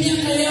hii ni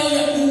miaka yao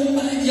ya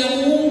kuumbwa.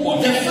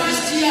 The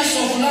first years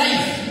of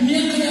life.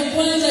 Miaka ya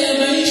kwanza ya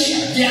maisha.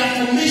 Their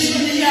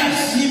formation years.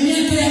 Ni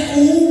miaka ya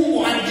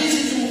kuumbwa. And this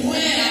is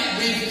where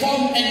we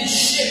form and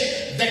shape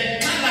the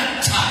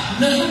character.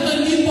 Na hapa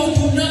ndipo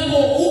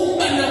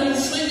tunapoumba na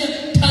kufanya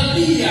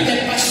tabia. The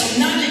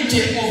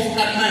personality of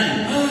a man.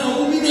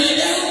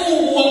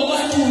 Ubinadamu wa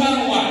watu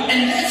hawa.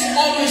 And let's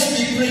always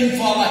be praying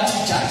for our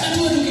teachers.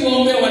 Hatuwa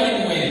tukiwaombea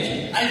walimu wetu.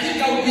 I think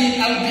I'll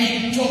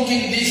be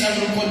talking this. I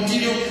will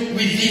continue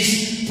with this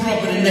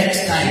probably next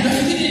time.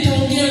 Nafikiri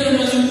nitaongea na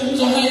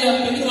mazungumzo haya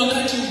pekee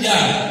wakati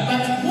ujao.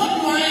 But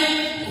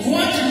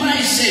what am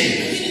I saying?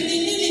 Lakini ni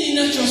nini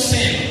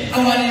ninachosema?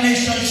 Our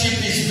relationship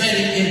is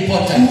very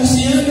important.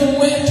 Uhusiano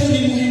wetu ni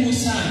muhimu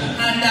sana.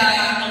 And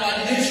our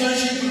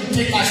relationship will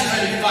take us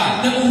very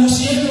far. Na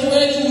uhusiano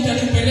wetu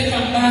utatupeleka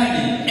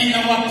mbali. And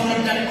our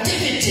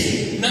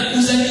productivity na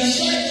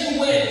uzalishaji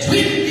wetu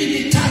will be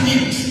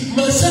determined.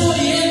 Mazao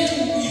yetu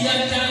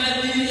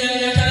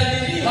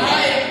yataadhiriwa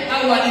by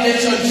our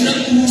relationship. Na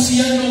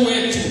uhusiano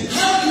wetu.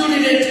 How do you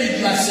relate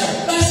with yourself?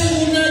 Basi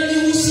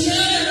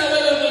unajihusiana na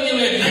wewe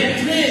mwenyewe.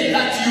 I pray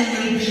that you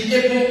will be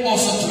able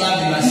also to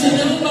love yourself.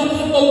 Ninaomba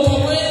kwamba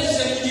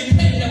ukaweze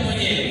kujipenda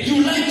mwenyewe. You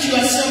like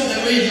yourself the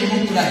way you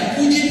look like.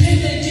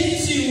 Ujipende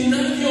jinsi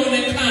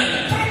unavyoonekana.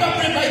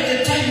 Probably by the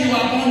time you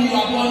are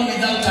born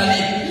without a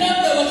lip.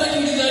 Labda wakati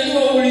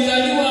ulizaliwa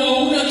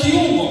huna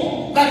kiungo.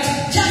 But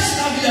just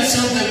love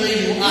yourself the way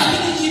you are.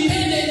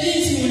 Ujipende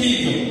jinsi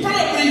ulivyo.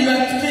 Probably your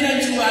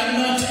parents were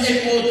not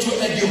able to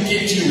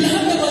educate you.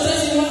 Labda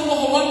wazazi wako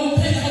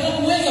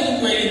hawakuweza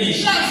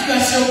kukuelimisha. Love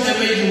yourself the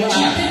way you are.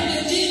 Jipende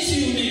jinsi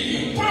ulivyo.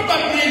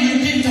 Probably you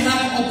didn't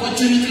have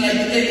opportunity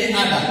like any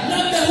other.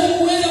 Labda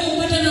hukuweza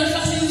kupata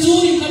nafasi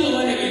nzuri kama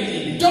wale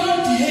wengine.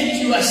 Don't hate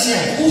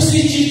yourself.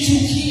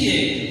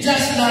 Usijichukie.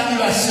 Just love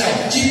yourself.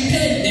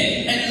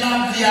 Jipende and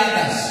love the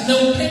others. Na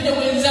upende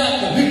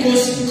wenzako.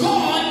 Because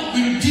God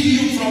will deal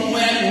you from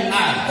where you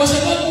are. Kwa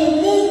sababu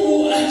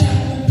Mungu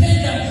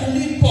atakupenda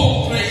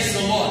ulipo. Praise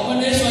the Lord.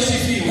 Bwana Yesu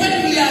asifiwe. When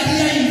we are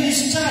here in this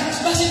church,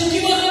 basi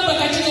tukiwa hapa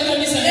katika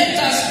kanisa, let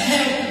us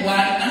help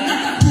one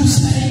another.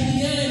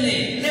 Tusaidiane.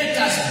 Let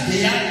us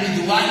bear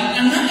with one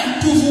another.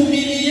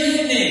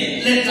 Tuvumiliane.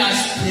 Let us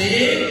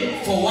pray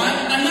for one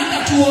another.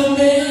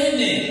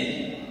 Tuombeane.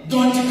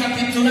 Don't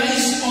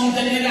capitalize on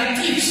the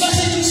negatives.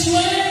 Basi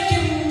tusiweke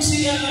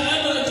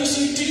ama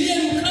tusitilie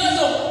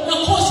mkazo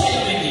makosa ya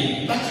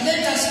wengine. But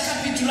let us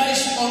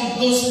capitalize on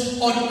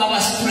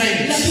our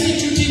strength.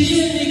 Lakini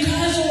tutilie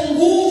mikazo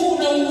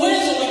nguvu na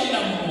uwezo wa kila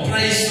mmoja.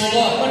 Praise the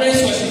Lord. Bwana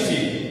Yesu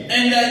asifiwe.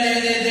 And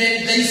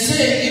they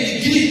say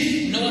in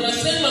Greek, na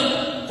wanasema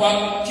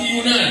kwa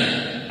Kiyunani,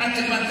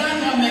 ati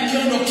madhano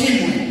amekiondo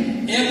kimwe.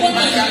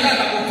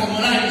 Makakaka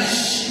kukomolana.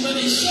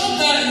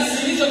 Shoka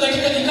zilizo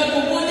katika kikapu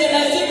moja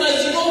lazima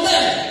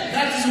zigongane.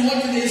 That is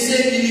what they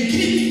say in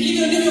Greek.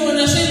 Hivyo ndivyo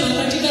wanasema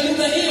katika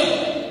lugha hiyo.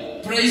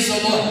 Praise the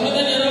Lord.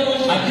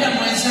 Apia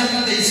mwenzako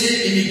they say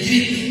in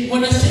Greek.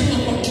 Wanasema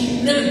kwa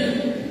Kiyunani,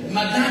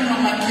 madhano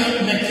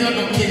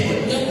amekiondo kimwe.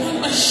 Ya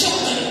kwamba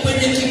shoka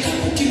kwenye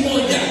kikapu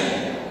kimoja.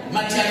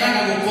 Makakaka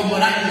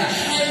kukomolana.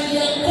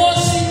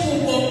 Hayakosi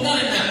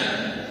kugongana.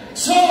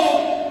 So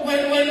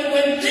when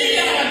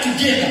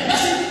together,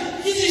 basi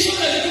hizi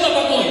shoka zikiwa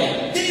pamoja,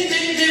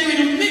 they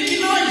will make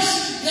noise.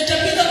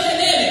 yatapiga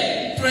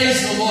kelele. Praise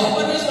the Lord.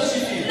 Bwana Yesu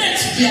asifiwe.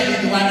 Let's bear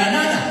with one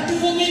another.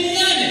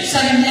 Tuvumiliane.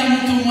 Salimia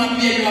mtu,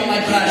 mwambie you are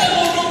my brother.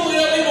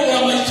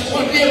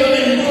 Mwambie wewe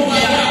ni ndugu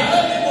yangu.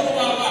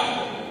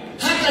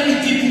 Hata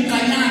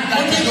nikikukanyaga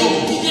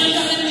kidogo,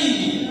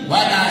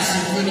 Bwana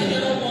asifiwe.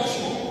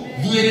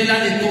 Duelena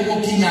ni togo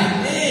kinya.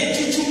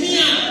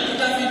 Chuchumia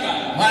utafika.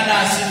 Bwana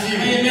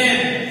asifiwe. Amen.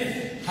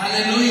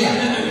 Hallelujah.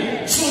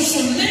 So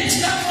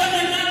let's love one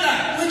another.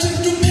 Wacha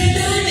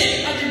tupendane.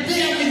 And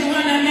bear with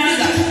one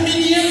another.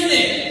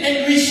 Tuvumiliane.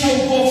 And we shall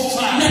go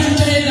far. Na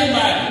tutaenda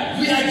mbali.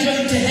 We are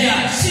joint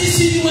heirs.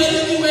 Sisi ni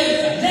warithi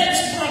wetu. Let's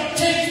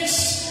protect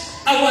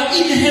our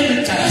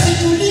inheritance. Basi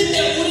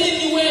tulinde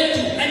urithi wetu.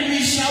 And we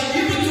shall be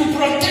able to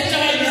protect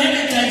our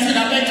inheritance in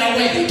a better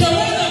way.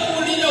 Tutaweza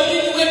kulinda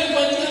urithi wetu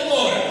kwa njia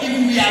bora. If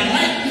we are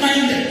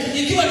like-minded,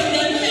 Ikiwa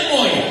tunatumia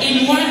moyo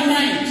in one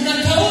mind, na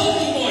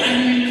kauli moja,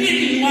 and we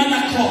live in one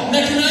accord. na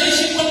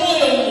tunaishi kwa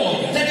moyo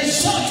mmoja. That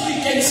is what we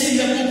can see in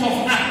the book of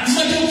Acts.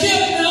 Matokeo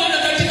tunaona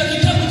katika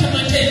kitabu cha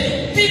Matendo.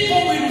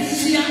 People will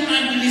fear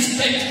and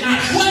respect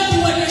us. Watu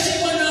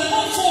watashikwa na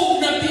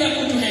hofu na pia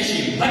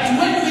kutuheshimu. But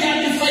when we are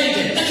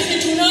divided, Lakini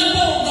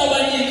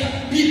tunapogawanyika,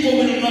 people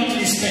will not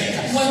respect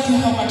us. watu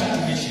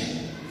hawatatuheshimu.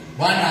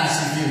 Bwana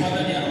asifiwe.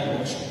 Madhani ya roho.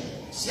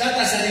 Si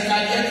hata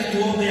serikali yetu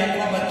tuombe ya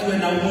kwamba tuwe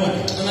na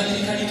umoja. Na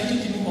serikali yetu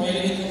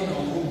kimuhoeleke na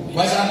ugumu.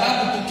 Kwa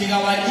sababu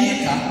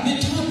tukigawanyika, Ni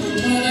tambo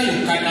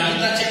tunayokana.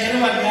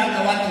 tutachekelewa miaka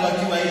watu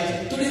wakiwa hivi.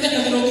 Tulizeka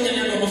kidogo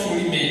nyanya wa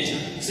mafuri mecha.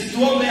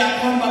 Situombe ya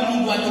kwamba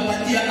Mungu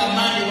atupatie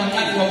amani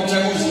wakati wa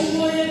uchaguzi.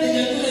 Moyo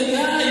ndio kule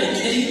gayo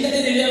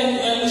kile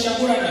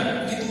ushakurana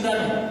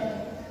kiturano.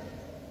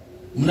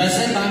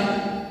 Mnasema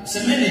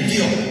semeni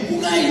ndio.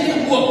 Ugai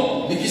kwa.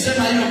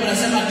 Nikisema hiyo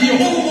mnasema ndio.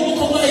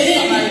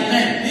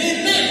 Amen.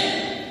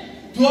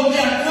 Tuombe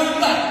ya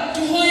kwamba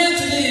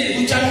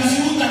uchaguzi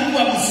huu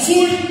utakuwa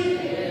mzuri.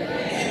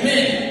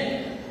 Amen.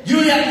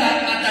 Yule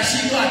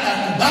atashindwa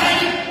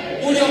atakubali.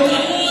 Ule kama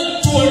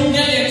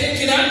tuonyaye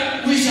kikira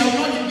We shall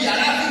not be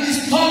allowed to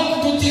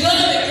stop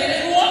tutirane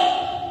kelelwa.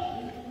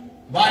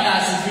 Bwana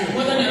asifiwe.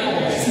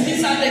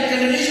 These are the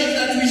declarations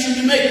that we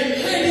should make.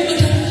 Haya ndio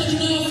matangazo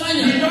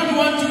tunayofanya. We don't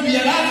want to be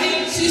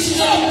allowed. Sisi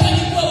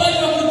tunataka kuwa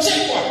watu wa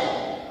kuchekwa.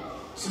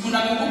 Si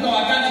mnakumbuka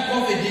wakati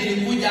COVID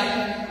ilikuja,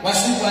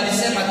 wasuku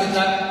walisema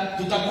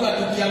tutakuwa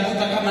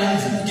tukianguka kama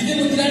hivi.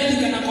 Kitendo kirani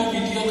kana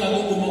COVID yoka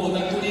huko mmoja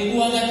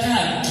tulikuwa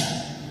gatatu.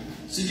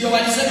 Si ndio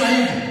walisema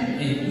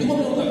hivi? Ndio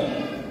mmoja.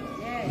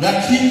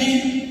 Lakini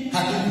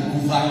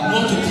hatukukufa.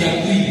 Moto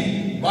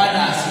kiangwini.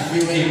 Bwana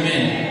asifiwe.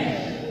 Amen.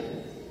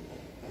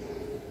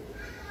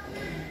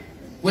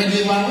 When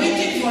they were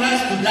waiting for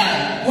us to die,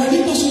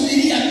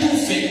 waliposubiria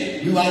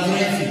tufe, we were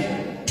grateful.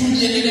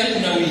 tuliendelea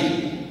kunawiri.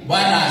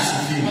 Bwana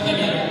asifiwe.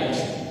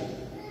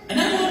 And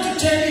I want to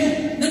tell you,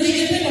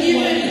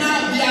 even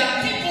now there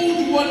are people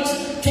who want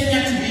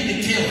Kenya to be in the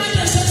chaos.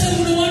 Hata sasa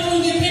kuna watu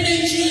wangependa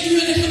nchi yetu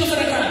iwe katika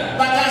mafarakano.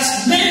 But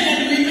as men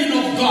and women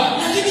of God,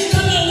 lakini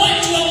kama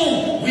watu wa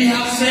Mungu, we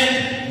have said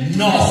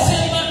no.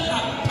 Sema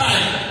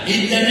hapana.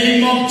 In the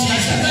name of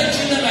Jesus.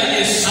 Katika jina la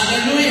Yesu.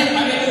 Hallelujah.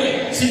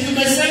 Hallelujah. Si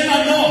tumesema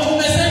no.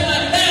 Tumesema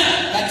na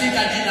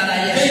katika jina la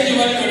Yesu. Wengi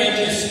watu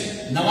wa Yesu.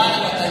 Na wale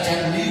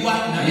watachaguliwa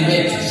na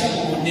wetu.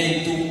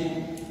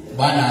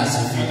 Bwana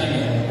asifiwe.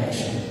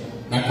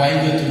 Na kwa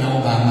hivyo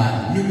tunaomba amani.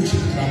 Ndugu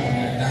shukrani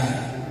na ndani.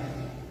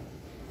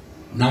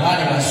 Na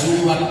wale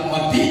wazuri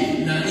wapi?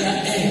 Na ya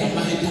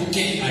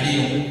mahituke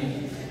alio.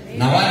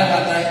 Na wale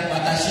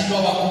watashindwa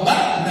wakubali.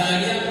 Na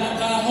ya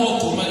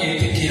makahoto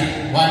magetekea.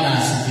 Bwana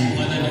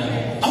asifiwe.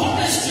 I want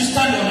us to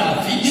stand on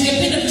our feet.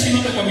 Ningependa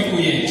tusimame kwa miguu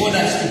yetu. God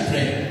has to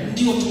pray.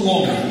 Ndio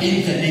tuombe.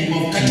 In the name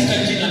of katika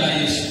jina la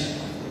Yesu.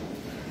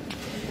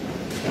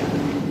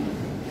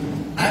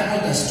 I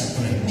want us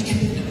to pray.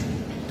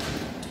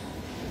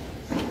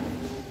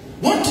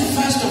 What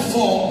first of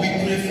all we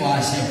pray for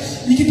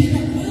ourselves. Ningependa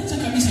kwanza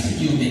kabisa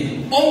tujiombee.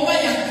 Omba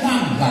ya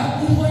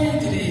kwamba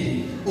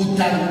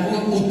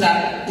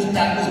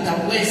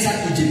utaweza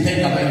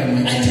kujipenda wewe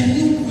mwenyewe.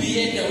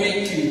 Atinukuenda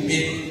wewe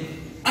kiumbe.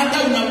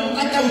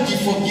 Hata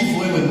ujiforgive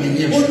wewe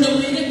mwenyewe.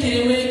 Unaweza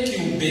wewe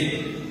kiumbe.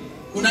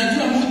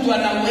 Unajua mtu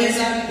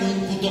anaweza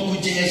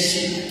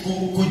kutokujiheshimu,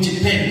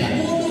 kujipenda.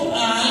 Mungu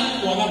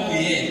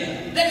wanapoenda.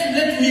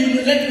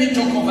 Let me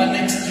talk over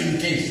next in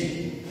case.